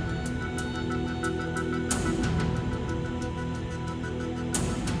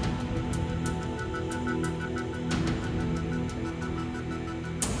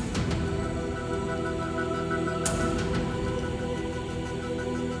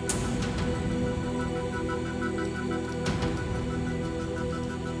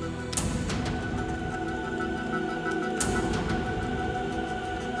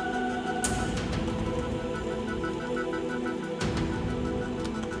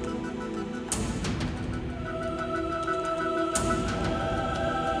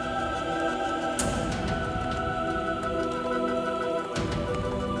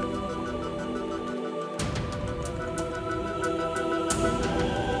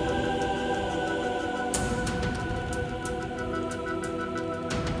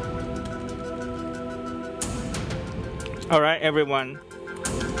 All right, everyone.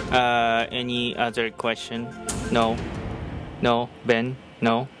 Any other question? No, Ben.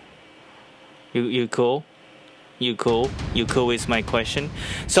 No. You cool? You cool with my question?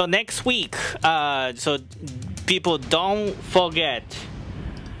 So next week, so people don't forget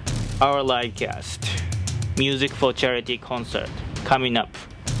our live cast, music for charity concert coming up.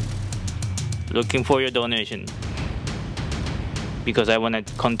 Looking for your donation, because I want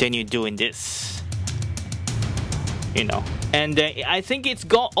to continue doing this. And I think it's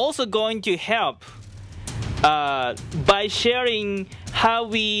also going to help by sharing how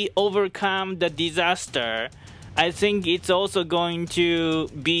we overcome the disaster. I think it's also going to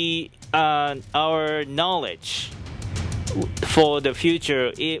be our knowledge for the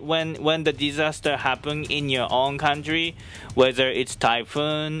future. When the disaster happens in your own country, whether it's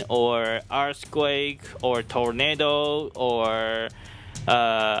typhoon or earthquake or tornado or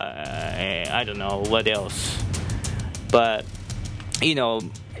I don't know what else. But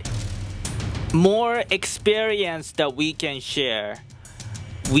more experience that we can share,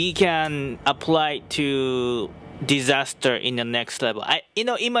 we can apply to disaster in the next level.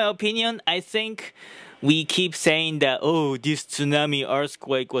 In my opinion, I think we keep saying that, oh, this tsunami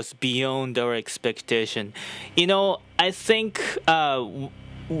earthquake was beyond our expectation. I think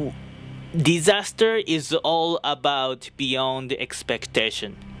disaster is all about beyond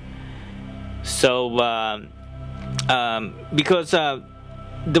expectation. So because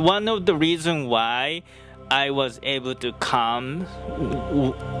one of the reason why I was able to come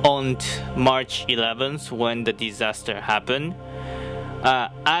on March 11th when the disaster happened,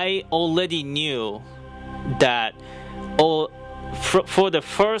 I already knew that for the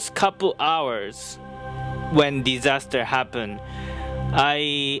first couple hours when disaster happened,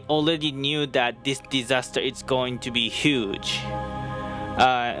 I already knew that this disaster is going to be huge.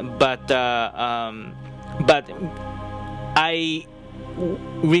 But I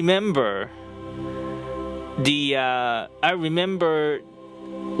remember I remember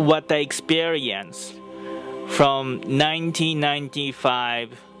what I experienced from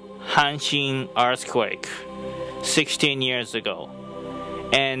 1995 Hanshin earthquake 16 years ago,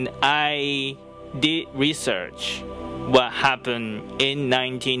 and I did research what happened in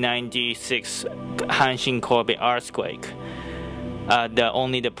 1996 Hanshin Kobe earthquake.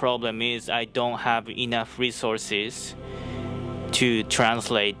 The problem is I don't have enough resources to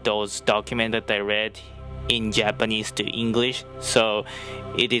translate those documents that I read in Japanese to English. So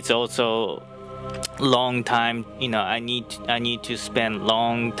it is also long time. I need to spend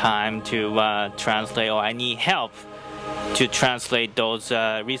long time to translate, or I need help to translate those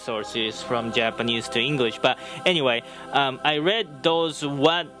resources from Japanese to English. But anyway, I read those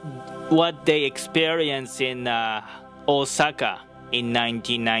what they experienced in Osaka in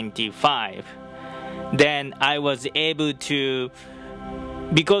 1995. Then I was able to,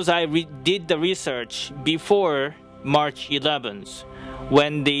 because I did the research before March 11th,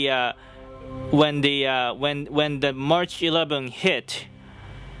 when the March 11 hit,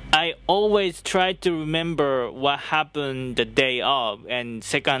 I always try to remember what happened the day of and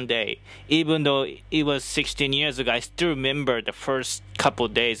second day. Even though it was 16 years ago, I still remember the first couple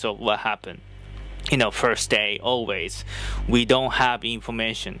days of what happened. First day, always. We don't have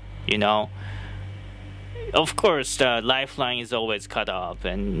information, Of course, the lifeline is always cut off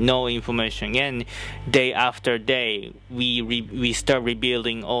and no information. And day after day, we start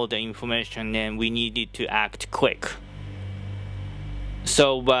rebuilding all the information, and we needed to act quick.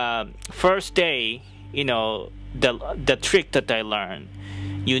 So first day, the trick that I learned,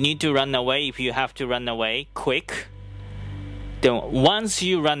 you need to run away if you have to run away quick. Then once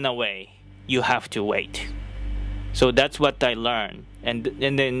you run away, you have to wait. So that's what I learned. And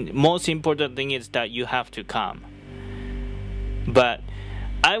then most important thing is that you have to come. But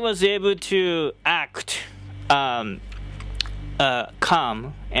I was able to act calm,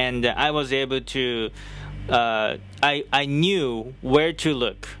 and I was able to I knew where to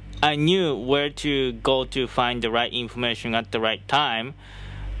look. I knew where to go to find the right information at the right time.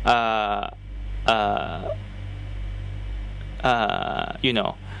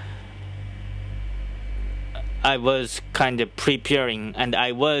 I was kind of preparing, and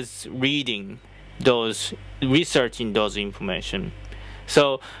I was reading researching those information.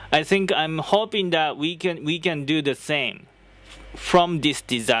 So I think I'm hoping that we can do the same from this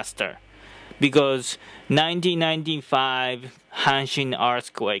disaster, because 1995 Hanshin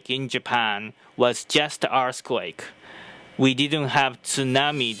earthquake in Japan was just an earthquake. We didn't have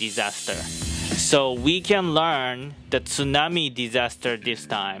tsunami disaster. So we can learn the tsunami disaster this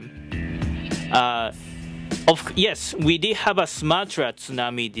time. Yes, we did have a Sumatra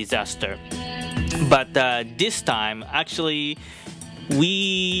tsunami disaster, but this time, actually,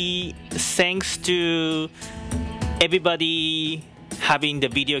 thanks to everybody having the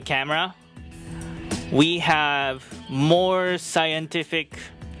video camera, we have more scientific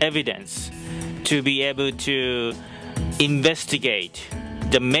evidence to be able to investigate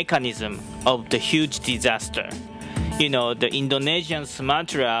the mechanism of the huge disaster. The Indonesian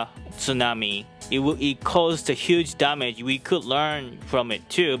Sumatra tsunami, it caused a huge damage. We could learn from it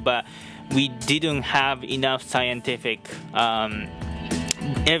too, but we didn't have enough scientific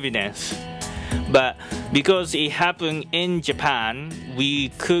evidence. But because it happened in Japan, we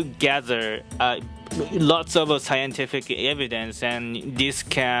could gather lots of scientific evidence, and this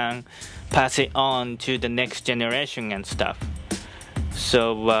can pass it on to the next generation and stuff.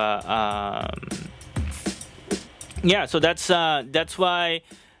 So yeah, so that's why.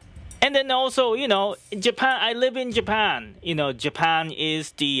 And then also, Japan, I live in Japan. Japan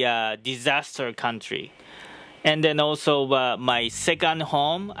is the disaster country. And then also my second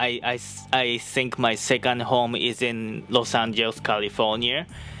home, I think my second home is in Los Angeles, California.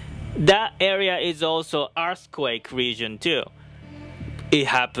 That area is also earthquake region too. It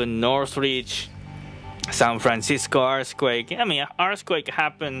happened Northridge, San Francisco earthquake. Earthquake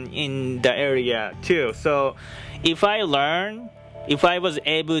happened in the area too. So if I was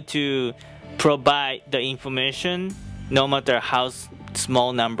able to provide the information, no matter how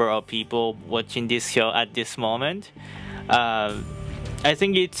small number of people watching this show at this moment, I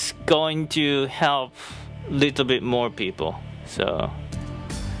think it's going to help a little bit more people. So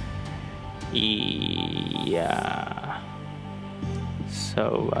yeah.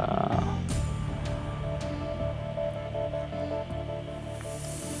 So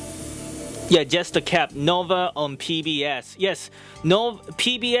yeah, just a cap. Nova on PBS. Yes,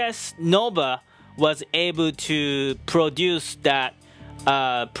 PBS Nova was able to produce that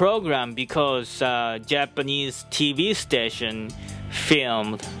program because Japanese TV station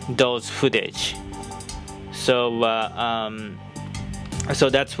filmed those footage. So so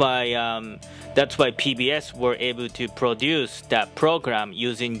that's why PBS were able to produce that program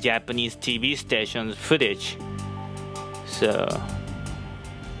using Japanese TV stations footage. So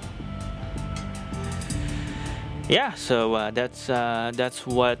yeah, so that's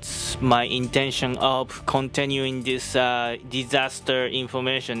what's my intention of continuing this disaster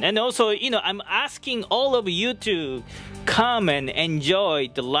information. And also, I'm asking all of you to come and enjoy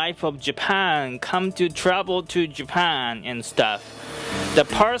the life of Japan, come to travel to Japan and stuff. The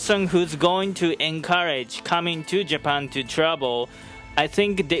person who's going to encourage coming to Japan to travel, I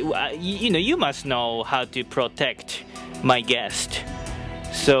think they, you must know how to protect my guest.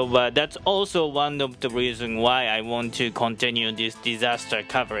 So that's also one of the reasons why I want to continue this disaster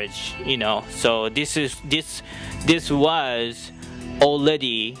coverage. So this was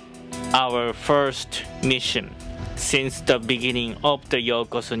already our first mission since the beginning of the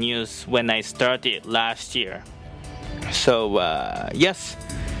Yokoso News when I started last year. So yes.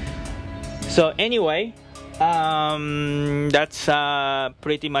 So anyway, that's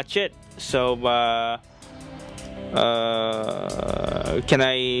pretty much it. So can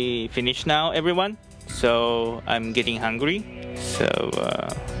I finish now, everyone? So I'm getting hungry. So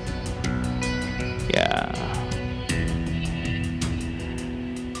yeah.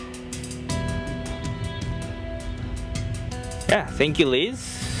 Yeah, thank you, Liz.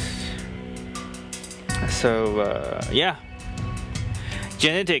 So yeah,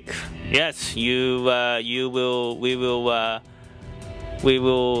 genetic. Yes, we will.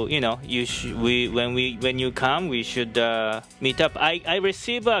 When you come, we should meet up. I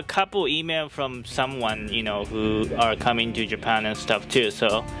receive a couple email from someone who are coming to Japan and stuff too.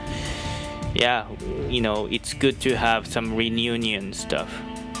 So yeah, it's good to have some reunion stuff.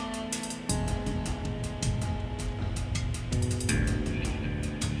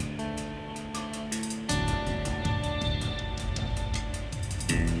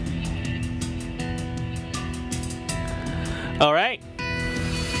 All right.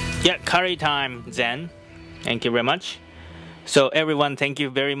 Yeah, curry time, Zen. Thank you very much. So everyone, thank you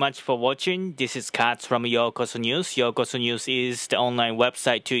very much for watching. This is Katz from Yokoso News. Yokoso News is the online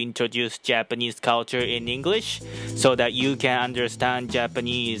website to introduce Japanese culture in English so that you can understand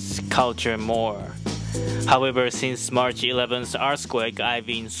Japanese culture more. However, since March 11th earthquake, I've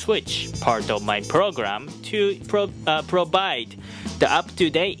been switched part of my program to provide the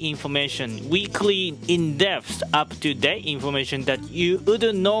up-to-date information, weekly in-depth up-to-date information that you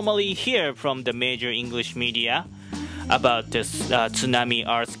wouldn't normally hear from the major English media about this tsunami,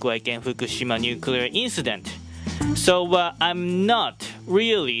 earthquake, and Fukushima nuclear incident. So I'm not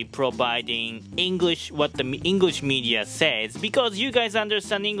really providing English, what the English media says, because you guys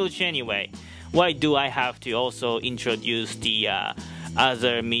understand English anyway. Why do I have to also introduce the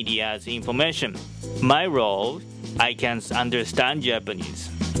other media's information? My role, I can understand Japanese.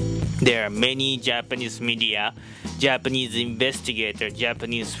 There are many Japanese media, Japanese investigator,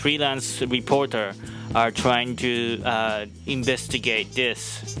 Japanese freelance reporter are trying to investigate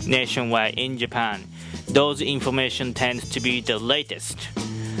this nationwide in Japan. Those information tends to be the latest.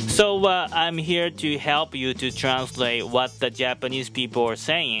 So I'm here to help you to translate what the Japanese people are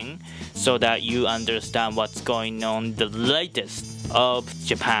saying so that you understand what's going on, the latest of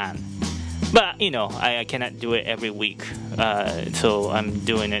Japan. But I cannot do it every week, so I'm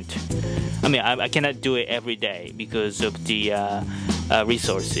doing it. I mean, I cannot do it every day because of the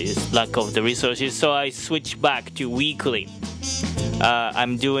resources, lack of the resources. So I switch back to weekly.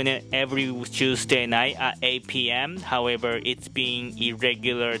 I'm doing it every Tuesday night at 8 p.m. However, it's being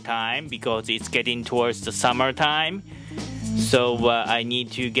irregular time because it's getting towards the summertime. So I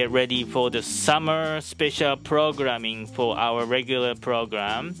need to get ready for the summer special programming for our regular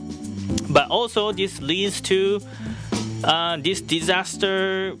program. But also this leads to this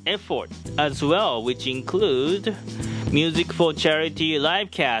disaster effort as well, which include Music for Charity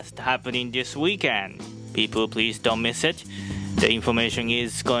livecast happening this weekend. People, please don't miss it. The information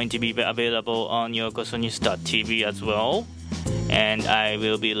is going to be available on yokosonews.tv as well. And I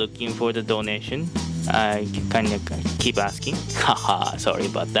will be looking for the donation. I kind of keep asking. Haha, sorry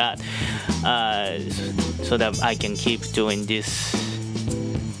about that. So that I can keep doing this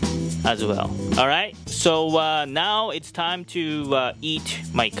as well. Alright, so now it's time to eat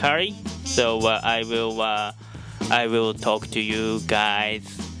my curry. So I will talk to you guys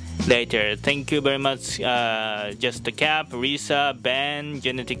later. Thank you very much, Just the Cap, Risa, Ben,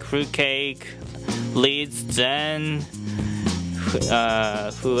 Genetic Fruitcake, Liz, Zen,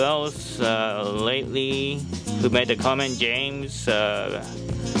 who else lately, who made a comment, James,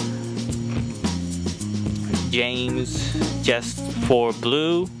 Just for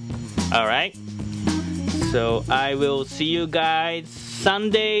Blue. Alright, so I will see you guys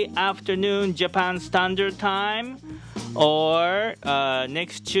Sunday afternoon Japan Standard Time or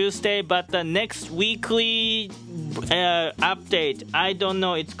next Tuesday, but the next weekly update, I don't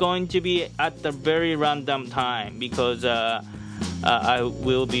know, it's going to be at the very random time because I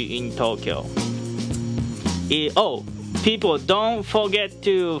will be in Tokyo. Oh, people, don't forget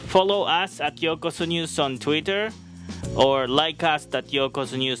to follow us at Yokosu News on Twitter or like us at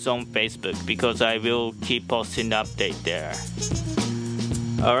Yokosu News on Facebook because I will keep posting the update there.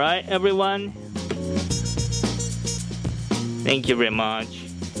 Alright, everyone. Thank you very much.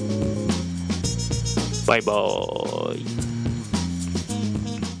 Bye bye.